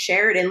real when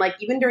shared. And like,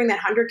 even during that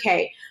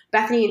 100K,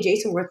 Bethany and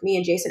Jason were with me,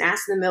 and Jason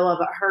asked in the middle of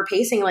her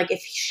pacing, like, if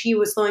she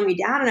was slowing me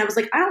down. And I was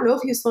like, I don't know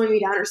if he was slowing me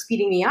down or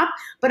speeding me up,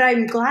 but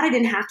I'm glad I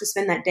didn't have to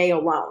spend that day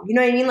alone. You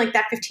know what I mean? Like,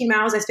 that 15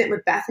 miles I spent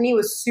with Bethany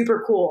was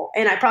super cool.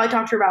 And I probably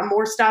talked to her about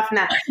more stuff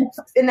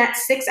in that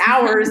 6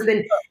 hours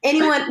than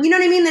anyone, you know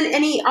what I mean, than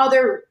any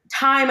other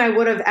time I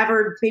would have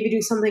ever maybe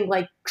do something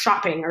like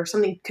shopping or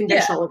something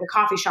conventional, like a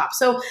coffee shop.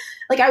 So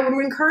like, I would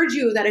encourage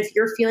you that if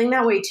you're feeling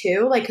that way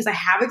too, like, cause I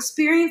have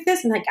experienced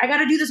this and like, I got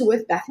to do this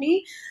with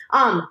Bethany.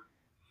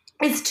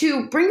 Is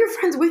to bring your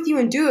friends with you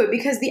and do it,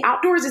 because the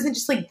outdoors isn't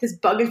just like this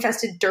bug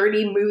infested,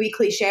 dirty movie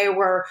cliche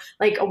where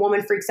like a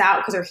woman freaks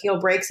out because her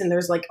heel breaks and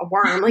there's like a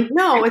worm. Like,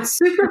 no, it's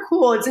super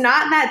cool. It's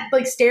not that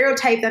like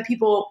stereotype that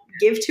people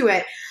give to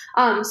it.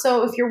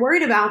 So if you're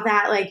worried about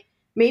that, like,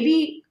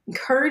 maybe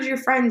encourage your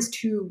friends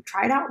to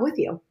try it out with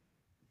you.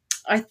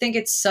 I think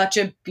it's such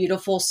a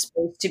beautiful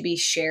space to be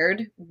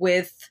shared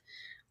with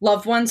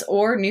loved ones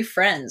or new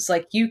friends.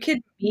 Like, you could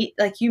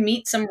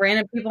meet some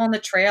random people on the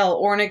trail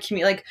or in a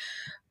community, like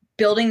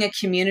building a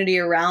community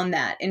around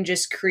that and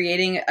just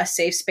creating a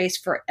safe space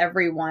for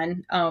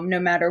everyone, no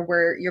matter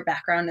where your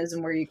background is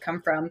and where you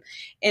come from.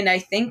 And I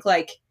think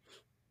like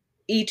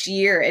each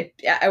year,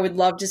 I would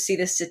love to see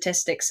the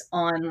statistics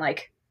on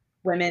like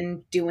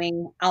women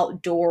doing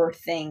outdoor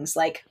things,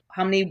 like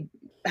how many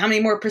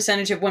more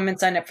percentage of women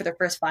signed up for their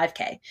first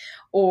 5K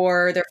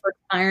or their first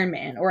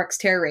Ironman or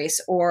Xterra race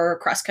or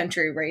cross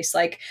country race.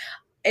 Like,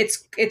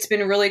 it's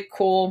been really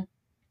cool,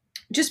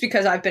 just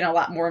because I've been a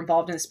lot more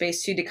involved in the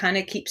space too, to kind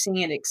of keep seeing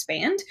it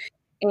expand.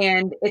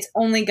 And it's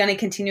only going to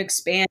continue to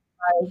expand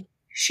by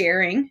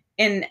sharing.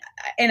 And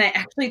I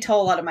actually tell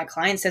a lot of my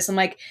clients this, I'm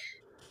like,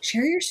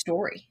 share your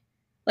story,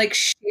 like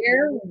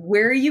share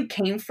where you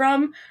came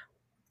from.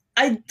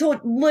 I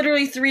thought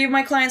literally 3 of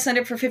my clients signed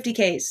up for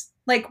 50Ks.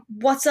 Like,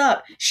 what's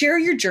up? Share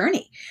your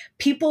journey.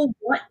 People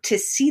want to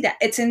see that.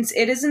 It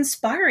is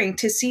inspiring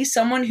to see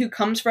someone who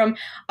comes from,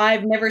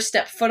 I've never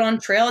stepped foot on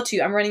trail, to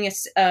I'm running a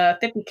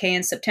 50K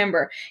in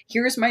September.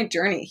 Here's my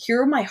journey.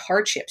 Here are my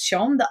hardships.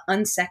 Show them the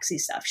unsexy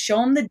stuff. Show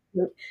them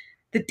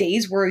the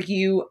days where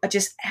you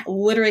just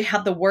literally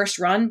have the worst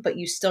run, but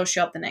you still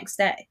show up the next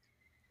day.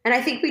 And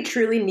I think we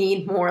truly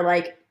need more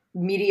like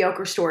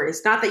mediocre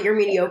stories. Not that you're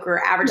mediocre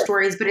or average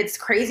stories, but it's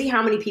crazy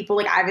how many people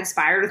like I've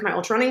inspired with my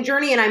ultra running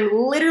journey. And I'm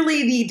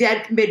literally the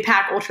dead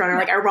mid-pack ultra runner.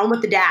 Like, I run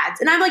with the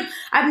dads. And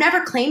I've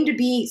never claimed to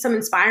be some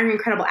inspiring,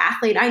 incredible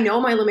athlete. I know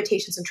my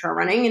limitations in trail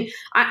running, and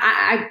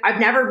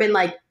I've never been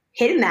like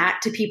hidden that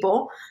to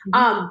people.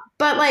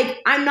 But like,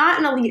 I'm not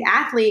an elite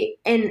athlete,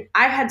 and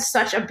I've had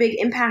such a big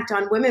impact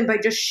on women by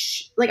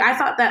just like, I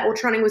thought that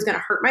ultra running was going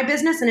to hurt my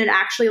business, and it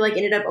actually like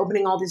ended up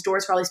opening all these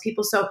doors for all these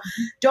people. So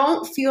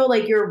don't feel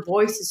like your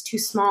voice is too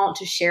small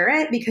to share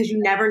it, because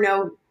you never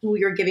know who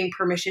you're giving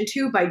permission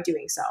to by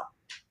doing so.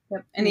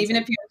 Yep. And even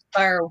if you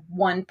inspire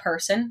one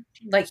person,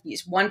 like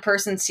one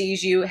person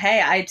sees you,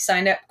 hey, I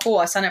signed up. Cool.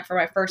 I signed up for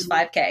my first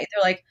 5K. They're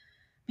like,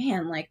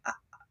 man, like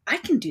I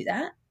can do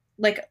that.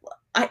 Like,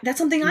 that's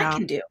something I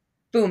can do.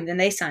 Boom. Then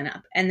they sign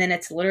up. And then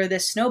it's literally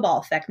this snowball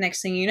effect.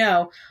 Next thing you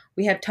know,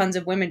 we have tons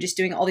of women just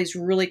doing all these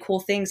really cool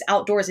things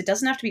outdoors. It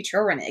doesn't have to be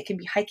trail running. It can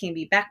be hiking,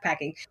 be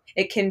backpacking.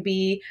 It can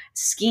be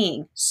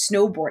skiing,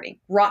 snowboarding,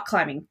 rock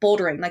climbing,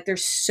 bouldering. Like,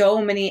 there's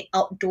so many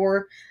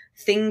outdoor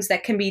things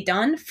that can be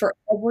done for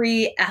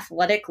every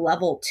athletic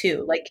level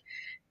too. Like,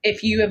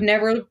 if you have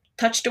never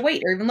touched a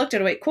weight or even looked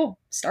at a weight, cool,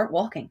 start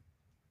walking.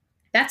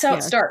 That's how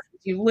it starts.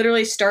 You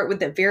literally start with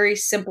the very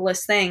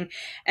simplest thing,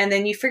 and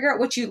then you figure out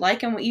what you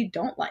like and what you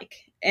don't like.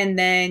 And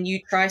then you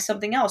try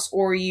something else,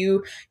 or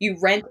you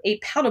rent a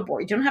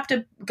paddleboard. You don't have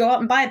to go out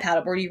and buy a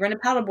paddleboard. You rent a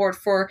paddleboard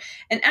for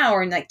an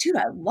hour and like, dude,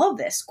 I love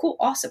this. Cool.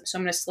 Awesome. So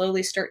I'm going to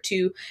slowly start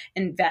to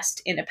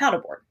invest in a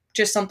paddleboard.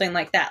 Just something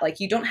like that. Like,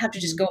 you don't have to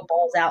just go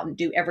balls out and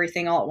do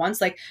everything all at once.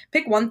 Like,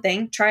 pick one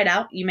thing, try it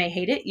out. You may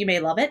hate it. You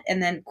may love it.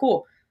 And then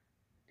cool,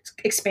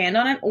 expand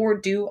on it or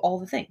do all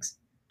the things.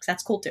 'Cause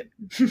that's cool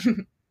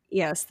too.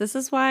 Yes, this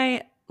is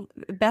why,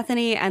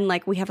 Bethany and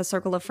like we have a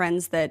circle of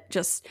friends that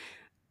just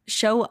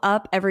show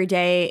up every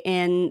day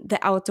in the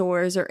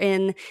outdoors or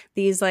in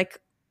these like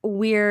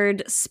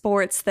weird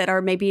sports that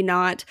are maybe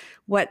not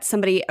what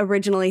somebody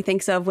originally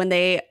thinks of when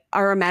they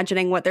are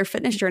imagining what their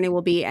fitness journey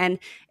will be. And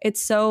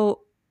it's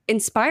so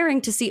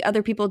inspiring to see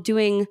other people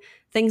doing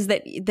things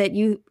that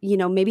you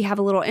know maybe have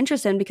a little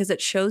interest in, because it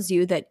shows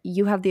you that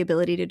you have the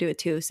ability to do it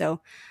too.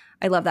 So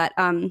I love that.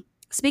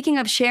 Speaking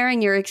of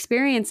sharing your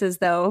experiences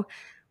though,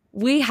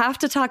 we have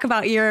to talk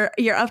about your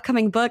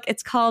upcoming book.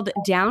 It's called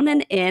Down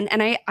and In,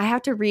 and I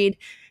have to read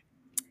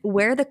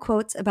where the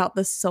quotes about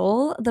the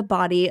soul, the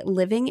body,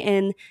 living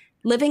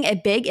a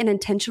big and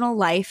intentional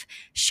life,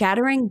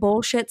 shattering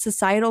bullshit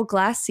societal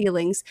glass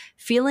ceilings,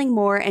 feeling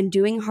more and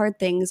doing hard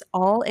things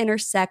all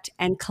intersect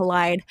and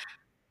collide.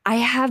 I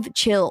have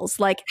chills.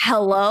 Like,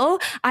 hello.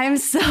 I'm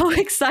so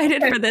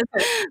excited for this.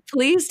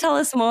 Please tell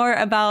us more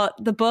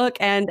about the book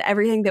and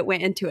everything that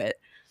went into it.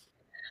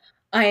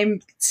 I'm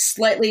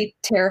slightly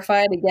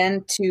terrified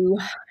again to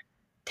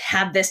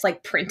have this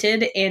like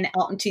printed and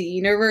out into the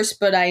universe,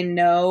 but I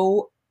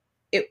know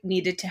it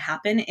needed to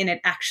happen, and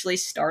it actually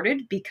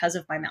started because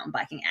of my mountain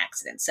biking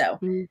accident. So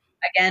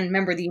again,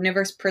 remember, the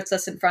universe puts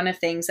us in front of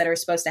things that are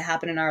supposed to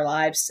happen in our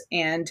lives,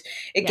 and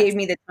it gave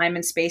me the time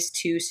and space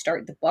to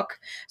start the book.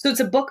 So it's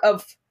a book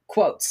of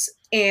quotes.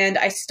 And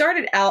I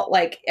started out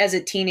like as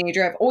a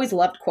teenager. I've always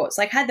loved quotes.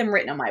 Like, I had them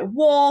written on my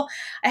wall.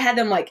 I had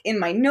them like in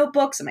my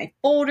notebooks and my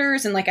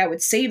folders, and like I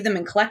would save them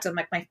and collect them.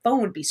 Like my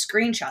phone would be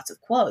screenshots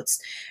of quotes.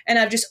 And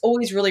I've just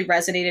always really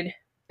resonated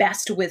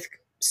best with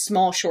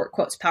small, short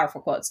quotes, powerful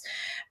quotes.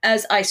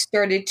 As I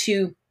started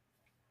to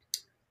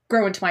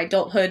grow into my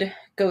adulthood,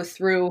 go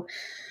through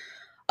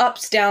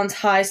ups, downs,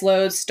 highs,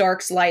 lows,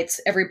 darks, lights,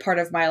 every part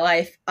of my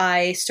life,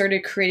 I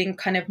started creating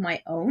kind of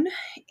my own.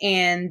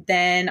 And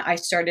then I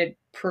started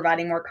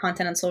providing more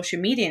content on social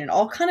media, and it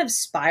all kind of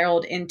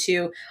spiraled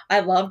into, I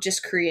love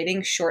just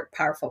creating short,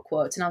 powerful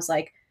quotes. And I was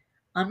like,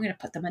 I'm going to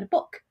put them in a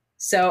book.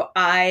 So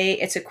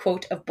it's a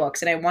quote of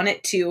books, and I want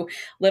it to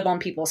live on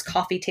people's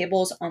coffee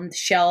tables, on the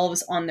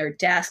shelves, on their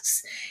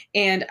desks.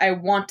 And I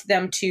want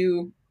them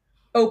to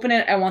open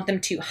it. I want them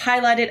to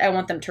highlight it. I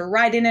want them to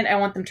write in it. I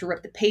want them to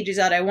rip the pages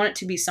out. I want it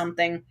to be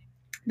something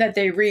that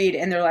they read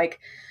and they're like,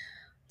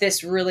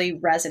 this really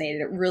resonated.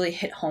 It really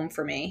hit home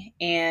for me.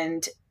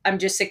 And I'm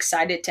just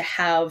excited to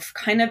have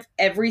kind of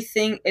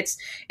everything. It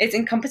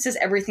encompasses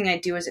everything I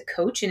do as a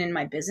coach and in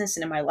my business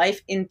and in my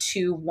life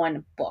into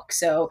one book.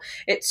 So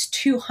it's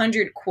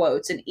 200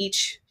 quotes, and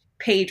each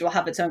page will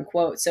have its own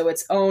quote. So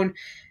its own,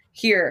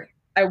 here,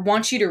 I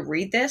want you to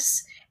read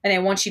this, and I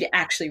want you to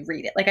actually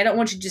read it. Like, I don't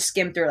want you to just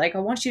skim through it. Like, I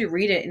want you to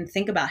read it and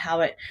think about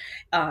how it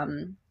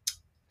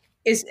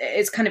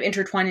is kind of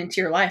intertwined into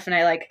your life. And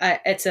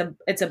it's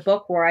a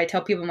book where I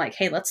tell people, I'm like,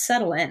 hey, let's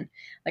settle in.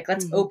 Like,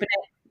 let's open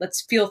it.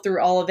 Let's feel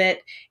through all of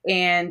it.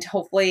 And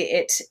hopefully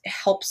it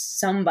helps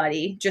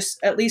somebody, just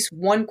at least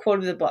one quote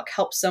of the book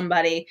helps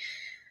somebody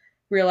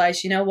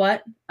realize, you know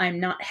what, I'm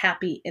not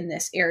happy in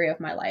this area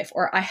of my life,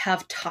 or I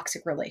have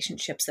toxic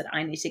relationships that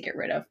I need to get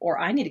rid of, or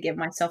I need to give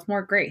myself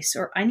more grace,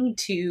 or I need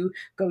to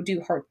go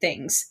do hard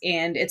things.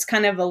 And it's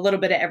kind of a little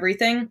bit of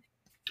everything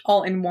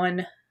all in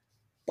one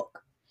book.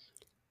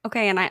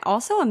 Okay, and I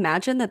also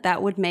imagine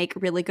that would make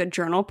really good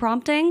journal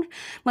prompting.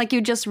 Like, you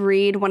just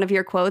read one of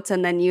your quotes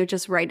and then you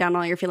just write down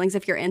all your feelings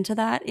if you're into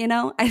that, you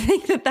know? I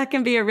think that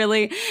can be a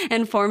really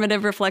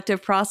informative,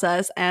 reflective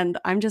process. And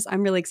I'm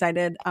really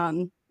excited.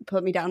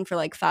 Put me down for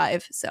like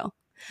 5, so.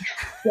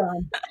 Yeah.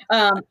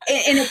 And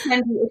it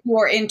can be, if you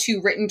are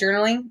into written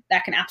journaling,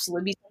 that can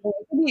absolutely be something.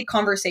 It can be a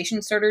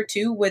conversation starter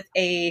too with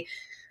a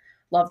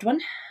loved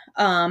one,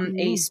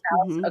 a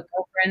spouse, a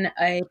girlfriend,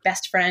 a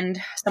best friend,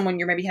 someone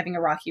you're maybe having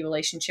a rocky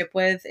relationship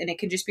with. And it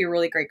can just be a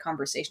really great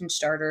conversation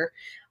starter.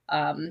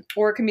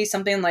 Or it can be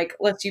something like,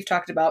 you've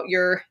talked about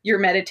your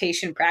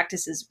meditation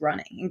practices,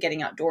 running and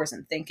getting outdoors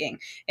and thinking.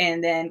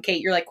 And then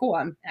Kate, you're like, cool,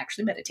 I'm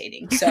actually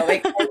meditating. So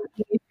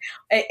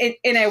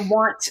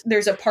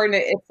there's a part in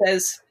it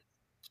says,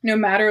 no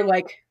matter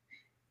like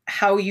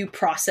how you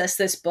process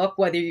this book,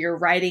 whether you're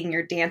writing,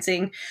 you're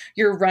dancing,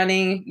 you're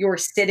running, you're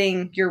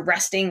sitting, you're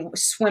resting,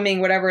 swimming,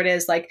 whatever it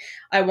is, like,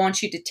 I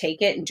want you to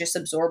take it and just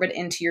absorb it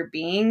into your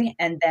being.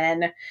 And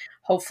then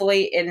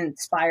hopefully it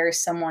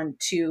inspires someone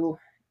to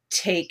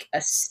take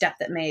a step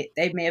that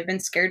they may have been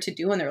scared to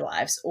do in their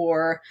lives,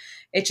 or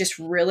it just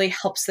really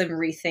helps them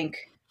rethink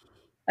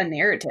a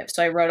narrative.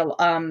 So I wrote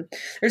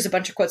there's a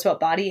bunch of quotes about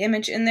body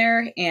image in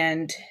there,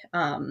 and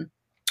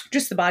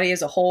just the body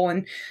as a whole,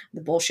 and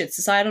the bullshit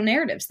societal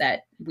narratives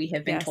that we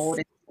have been told,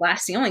 and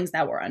glass ceilings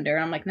that we're under.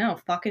 And I'm like, no,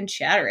 fucking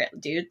shatter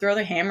it, dude. Throw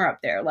the hammer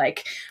up there,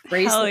 like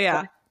raise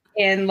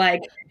and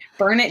like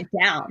burn it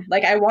down.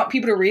 Like, I want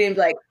people to read it and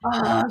be like,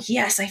 oh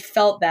yes, I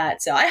felt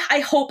that. So I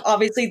hope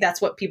obviously that's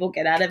what people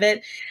get out of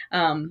it.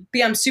 But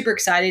yeah, I'm super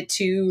excited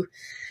to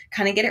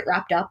kind of get it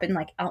wrapped up and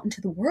like out into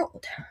the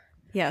world.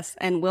 Yes.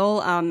 And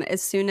we'll,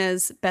 as soon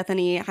as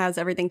Bethany has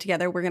everything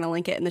together, we're going to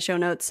link it in the show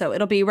notes. So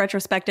it'll be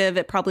retrospective.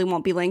 It probably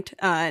won't be linked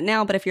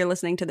now, but if you're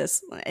listening to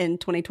this in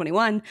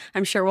 2021,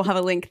 I'm sure we'll have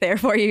a link there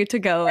for you to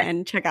go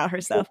and check out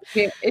her stuff.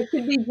 It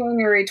should be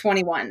January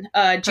 21.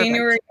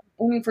 January,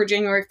 aiming for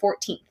January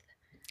 14th.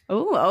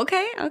 Oh,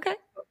 okay. Okay.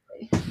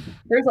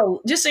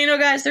 Just so you know,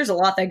 guys, there's a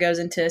lot that goes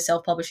into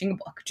self-publishing a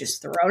book.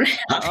 Just throwing it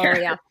out there. Oh,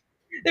 yeah.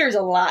 There's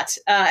a lot.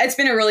 It's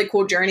been a really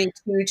cool journey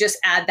to just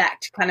add that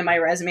to kind of my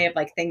resume of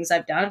like things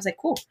I've done. I was like,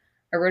 cool,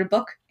 I wrote a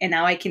book and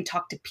now I can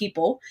talk to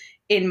people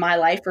in my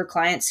life or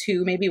clients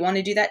who maybe want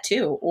to do that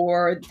too,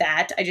 or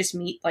that I just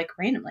meet like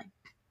randomly.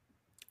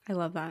 I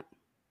love that.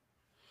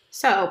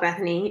 So,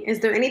 Bethany,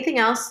 is there anything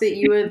else that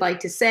you would like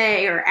to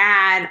say or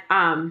add?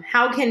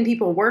 How can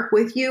people work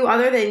with you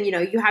other than,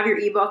 you have your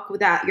ebook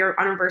with your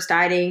unreversed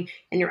dieting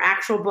and your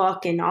actual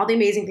book and all the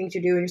amazing things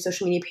you do in your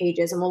social media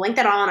pages, and we'll link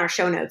that all in our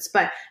show notes.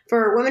 But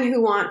for women who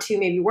want to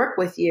maybe work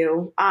with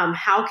you,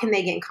 how can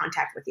they get in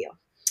contact with you?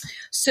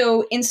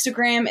 So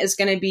Instagram is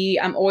going to be,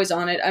 I'm always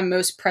on it. I'm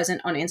most present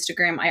on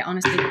Instagram. I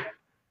honestly don't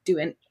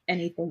do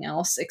anything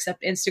else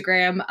except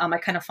Instagram. I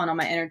kind of funnel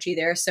my energy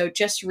there. So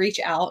just reach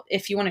out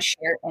if you want to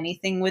share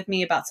anything with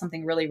me about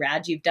something really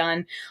rad you've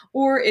done,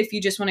 or if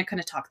you just want to kind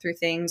of talk through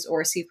things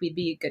or see if we'd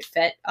be a good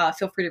fit,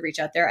 feel free to reach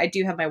out there. I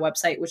do have my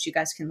website, which you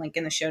guys can link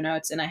in the show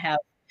notes. And I have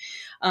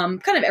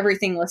kind of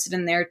everything listed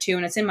in there too.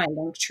 And it's in my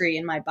link tree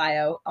in my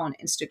bio on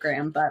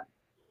Instagram. But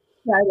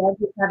yeah, I love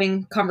just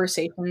having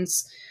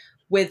conversations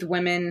with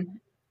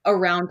women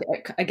around,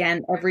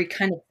 again, every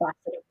kind of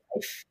facet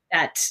of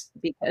life,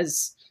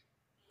 because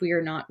we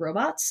are not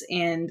robots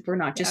and we're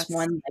not just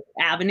one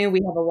avenue.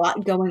 We have a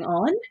lot going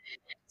on.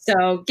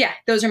 So yeah,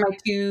 those are my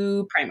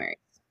two primaries.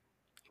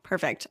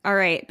 Perfect. All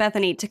right,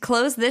 Bethany, to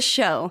close this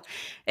show,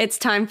 it's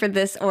time for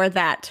this or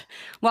that.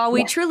 While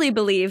we truly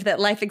believe that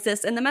life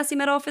exists in the messy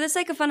middle for the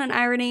sake of fun and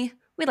irony,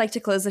 we'd like to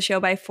close the show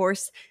by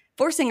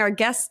forcing our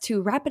guests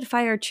to rapid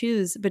fire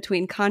choose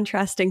between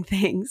contrasting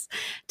things.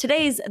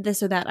 Today's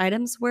this or that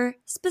items were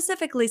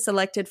specifically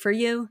selected for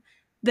you.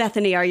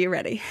 Bethany, are you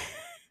ready?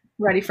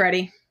 Ready,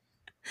 Freddie.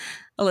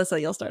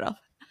 Alyssa, you'll start off.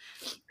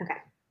 Okay.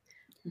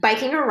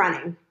 Biking or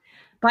running?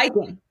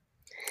 Biking.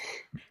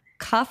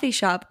 Coffee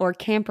shop or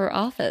camper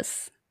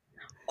office?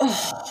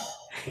 Oh,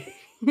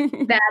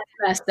 that's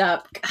messed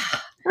up.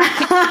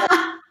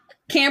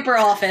 Camper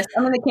office.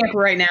 I'm in the camper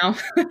right now.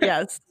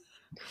 Yes.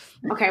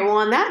 Okay, well,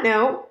 on that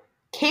note,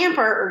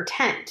 camper or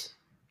tent?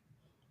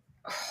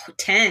 Oh,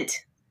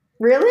 tent.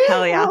 Really?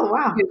 Hell yeah. Oh,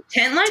 wow. Dude,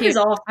 tent life is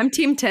awesome. I'm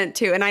team tent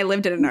too, and I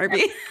lived in an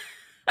RV.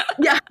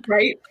 Yeah,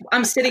 right.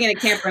 I'm sitting in a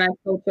camper and I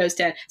still chose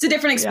tent. It's a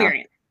different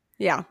experience.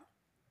 Yeah.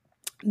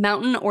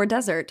 Mountain or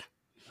desert?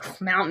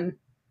 Mountain.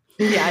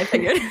 Yeah, I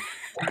figured.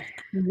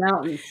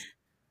 Mountains.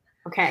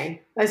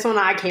 Okay, this one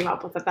I came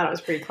up with. I thought it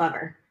was pretty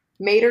clever.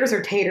 Maters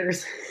or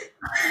taters?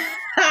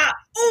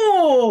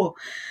 Oh,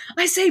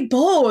 I say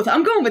both.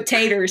 I'm going with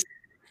taters.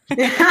 For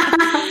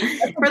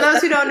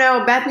those who don't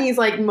know, Bethany's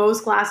like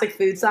most classic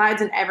food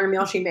sides in every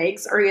meal she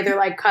makes are either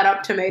like cut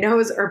up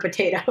tomatoes or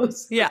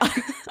potatoes. Yeah.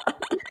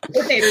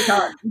 Potato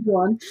tot.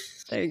 One.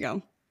 There you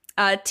go.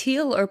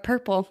 Teal or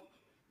purple?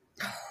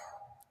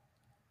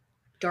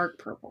 Dark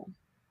purple.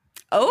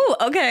 Oh,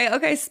 okay.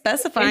 Okay.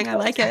 Specifying. I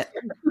like it.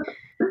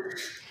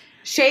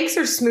 Shakes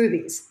or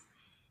smoothies?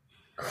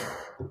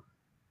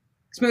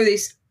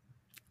 Smoothies.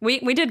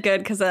 We did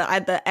good because I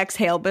had the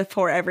exhale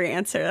before every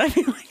answer. I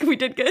feel like we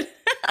did good.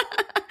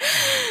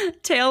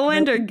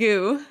 Tailwind or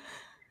goo?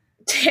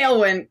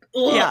 Tailwind.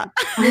 Ugh.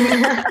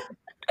 Yeah.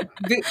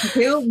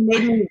 Goo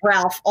made me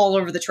Ralph all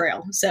over the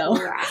trail. So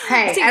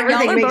hey, see,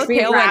 everything makes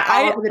me Ralph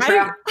all over the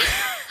trail.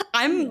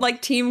 I'm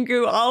like team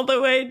goo all the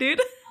way,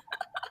 dude.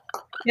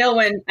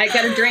 Tailwind. I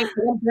gotta drink.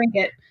 I gotta drink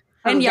it.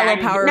 And yellow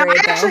Powerade. No, I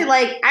actually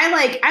I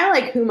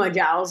like Huma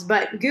gels,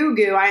 but goo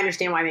I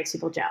understand why it makes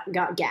people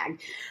gag.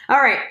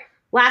 All right,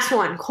 last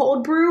one: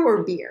 cold brew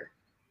or beer?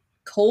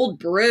 Cold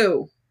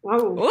brew.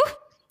 Oh, ooh,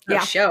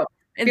 yeah. Show.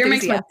 Beer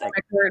makes my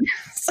stomach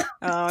hurt.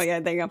 Oh yeah,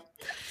 there you go.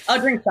 I'll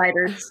drink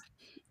ciders.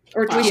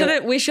 Or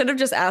we should have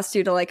just asked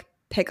you to like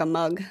pick a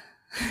mug.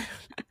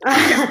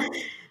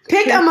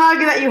 Pick a mug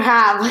that you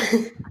have.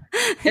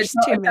 There's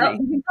too many.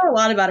 You can tell a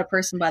lot about a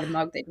person by the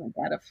mug they drink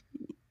out of.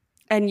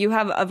 And you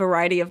have a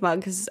variety of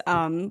mugs,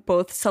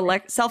 both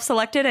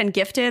self-selected and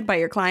gifted by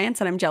your clients,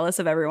 and I'm jealous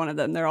of every one of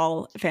them. They're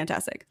all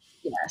fantastic.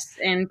 Yes,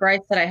 and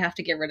Bryce said I have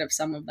to get rid of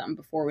some of them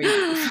before we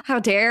leave. How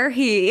dare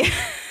he?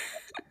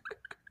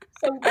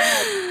 So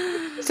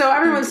bad. So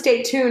everyone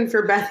stay tuned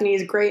for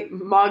Bethany's great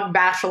mug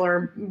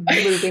bachelor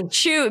movie.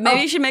 Shoot,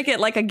 maybe you should make it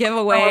like a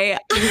giveaway.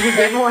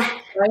 Giveaway.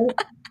 Right?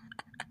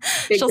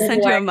 She'll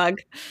send you a mug.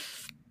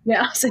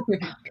 Yeah, I'll send you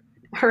a mug.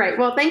 All right.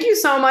 Well, thank you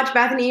so much,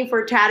 Bethany,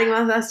 for chatting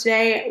with us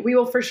today. We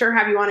will for sure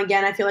have you on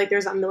again. I feel like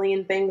there's a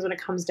million things when it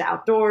comes to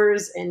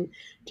outdoors and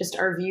just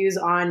our views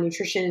on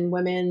nutrition and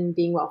women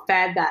being well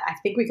fed that I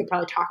think we could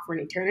probably talk for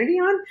an eternity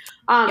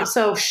on.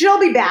 So she'll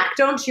be back.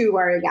 Don't you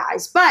worry,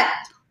 guys. But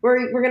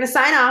we're going to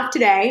sign off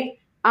today.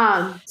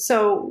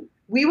 So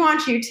we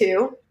want you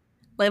to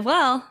live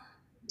well,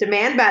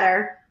 demand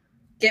better,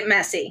 Get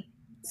messy.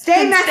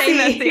 Stay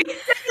messy.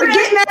 But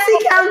get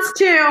messy counts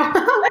too.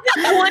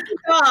 I want a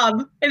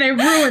job and I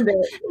ruined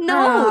it.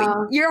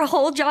 No, your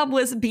whole job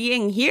was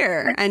being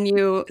here and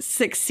you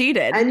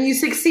succeeded.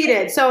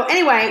 So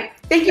anyway,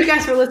 thank you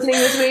guys for listening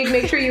this week.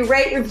 Make sure you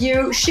rate,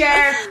 review,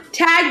 share,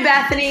 tag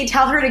Bethany,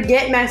 tell her to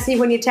get messy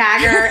when you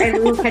tag her, and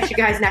we will catch you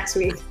guys next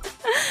week.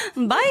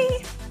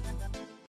 Bye.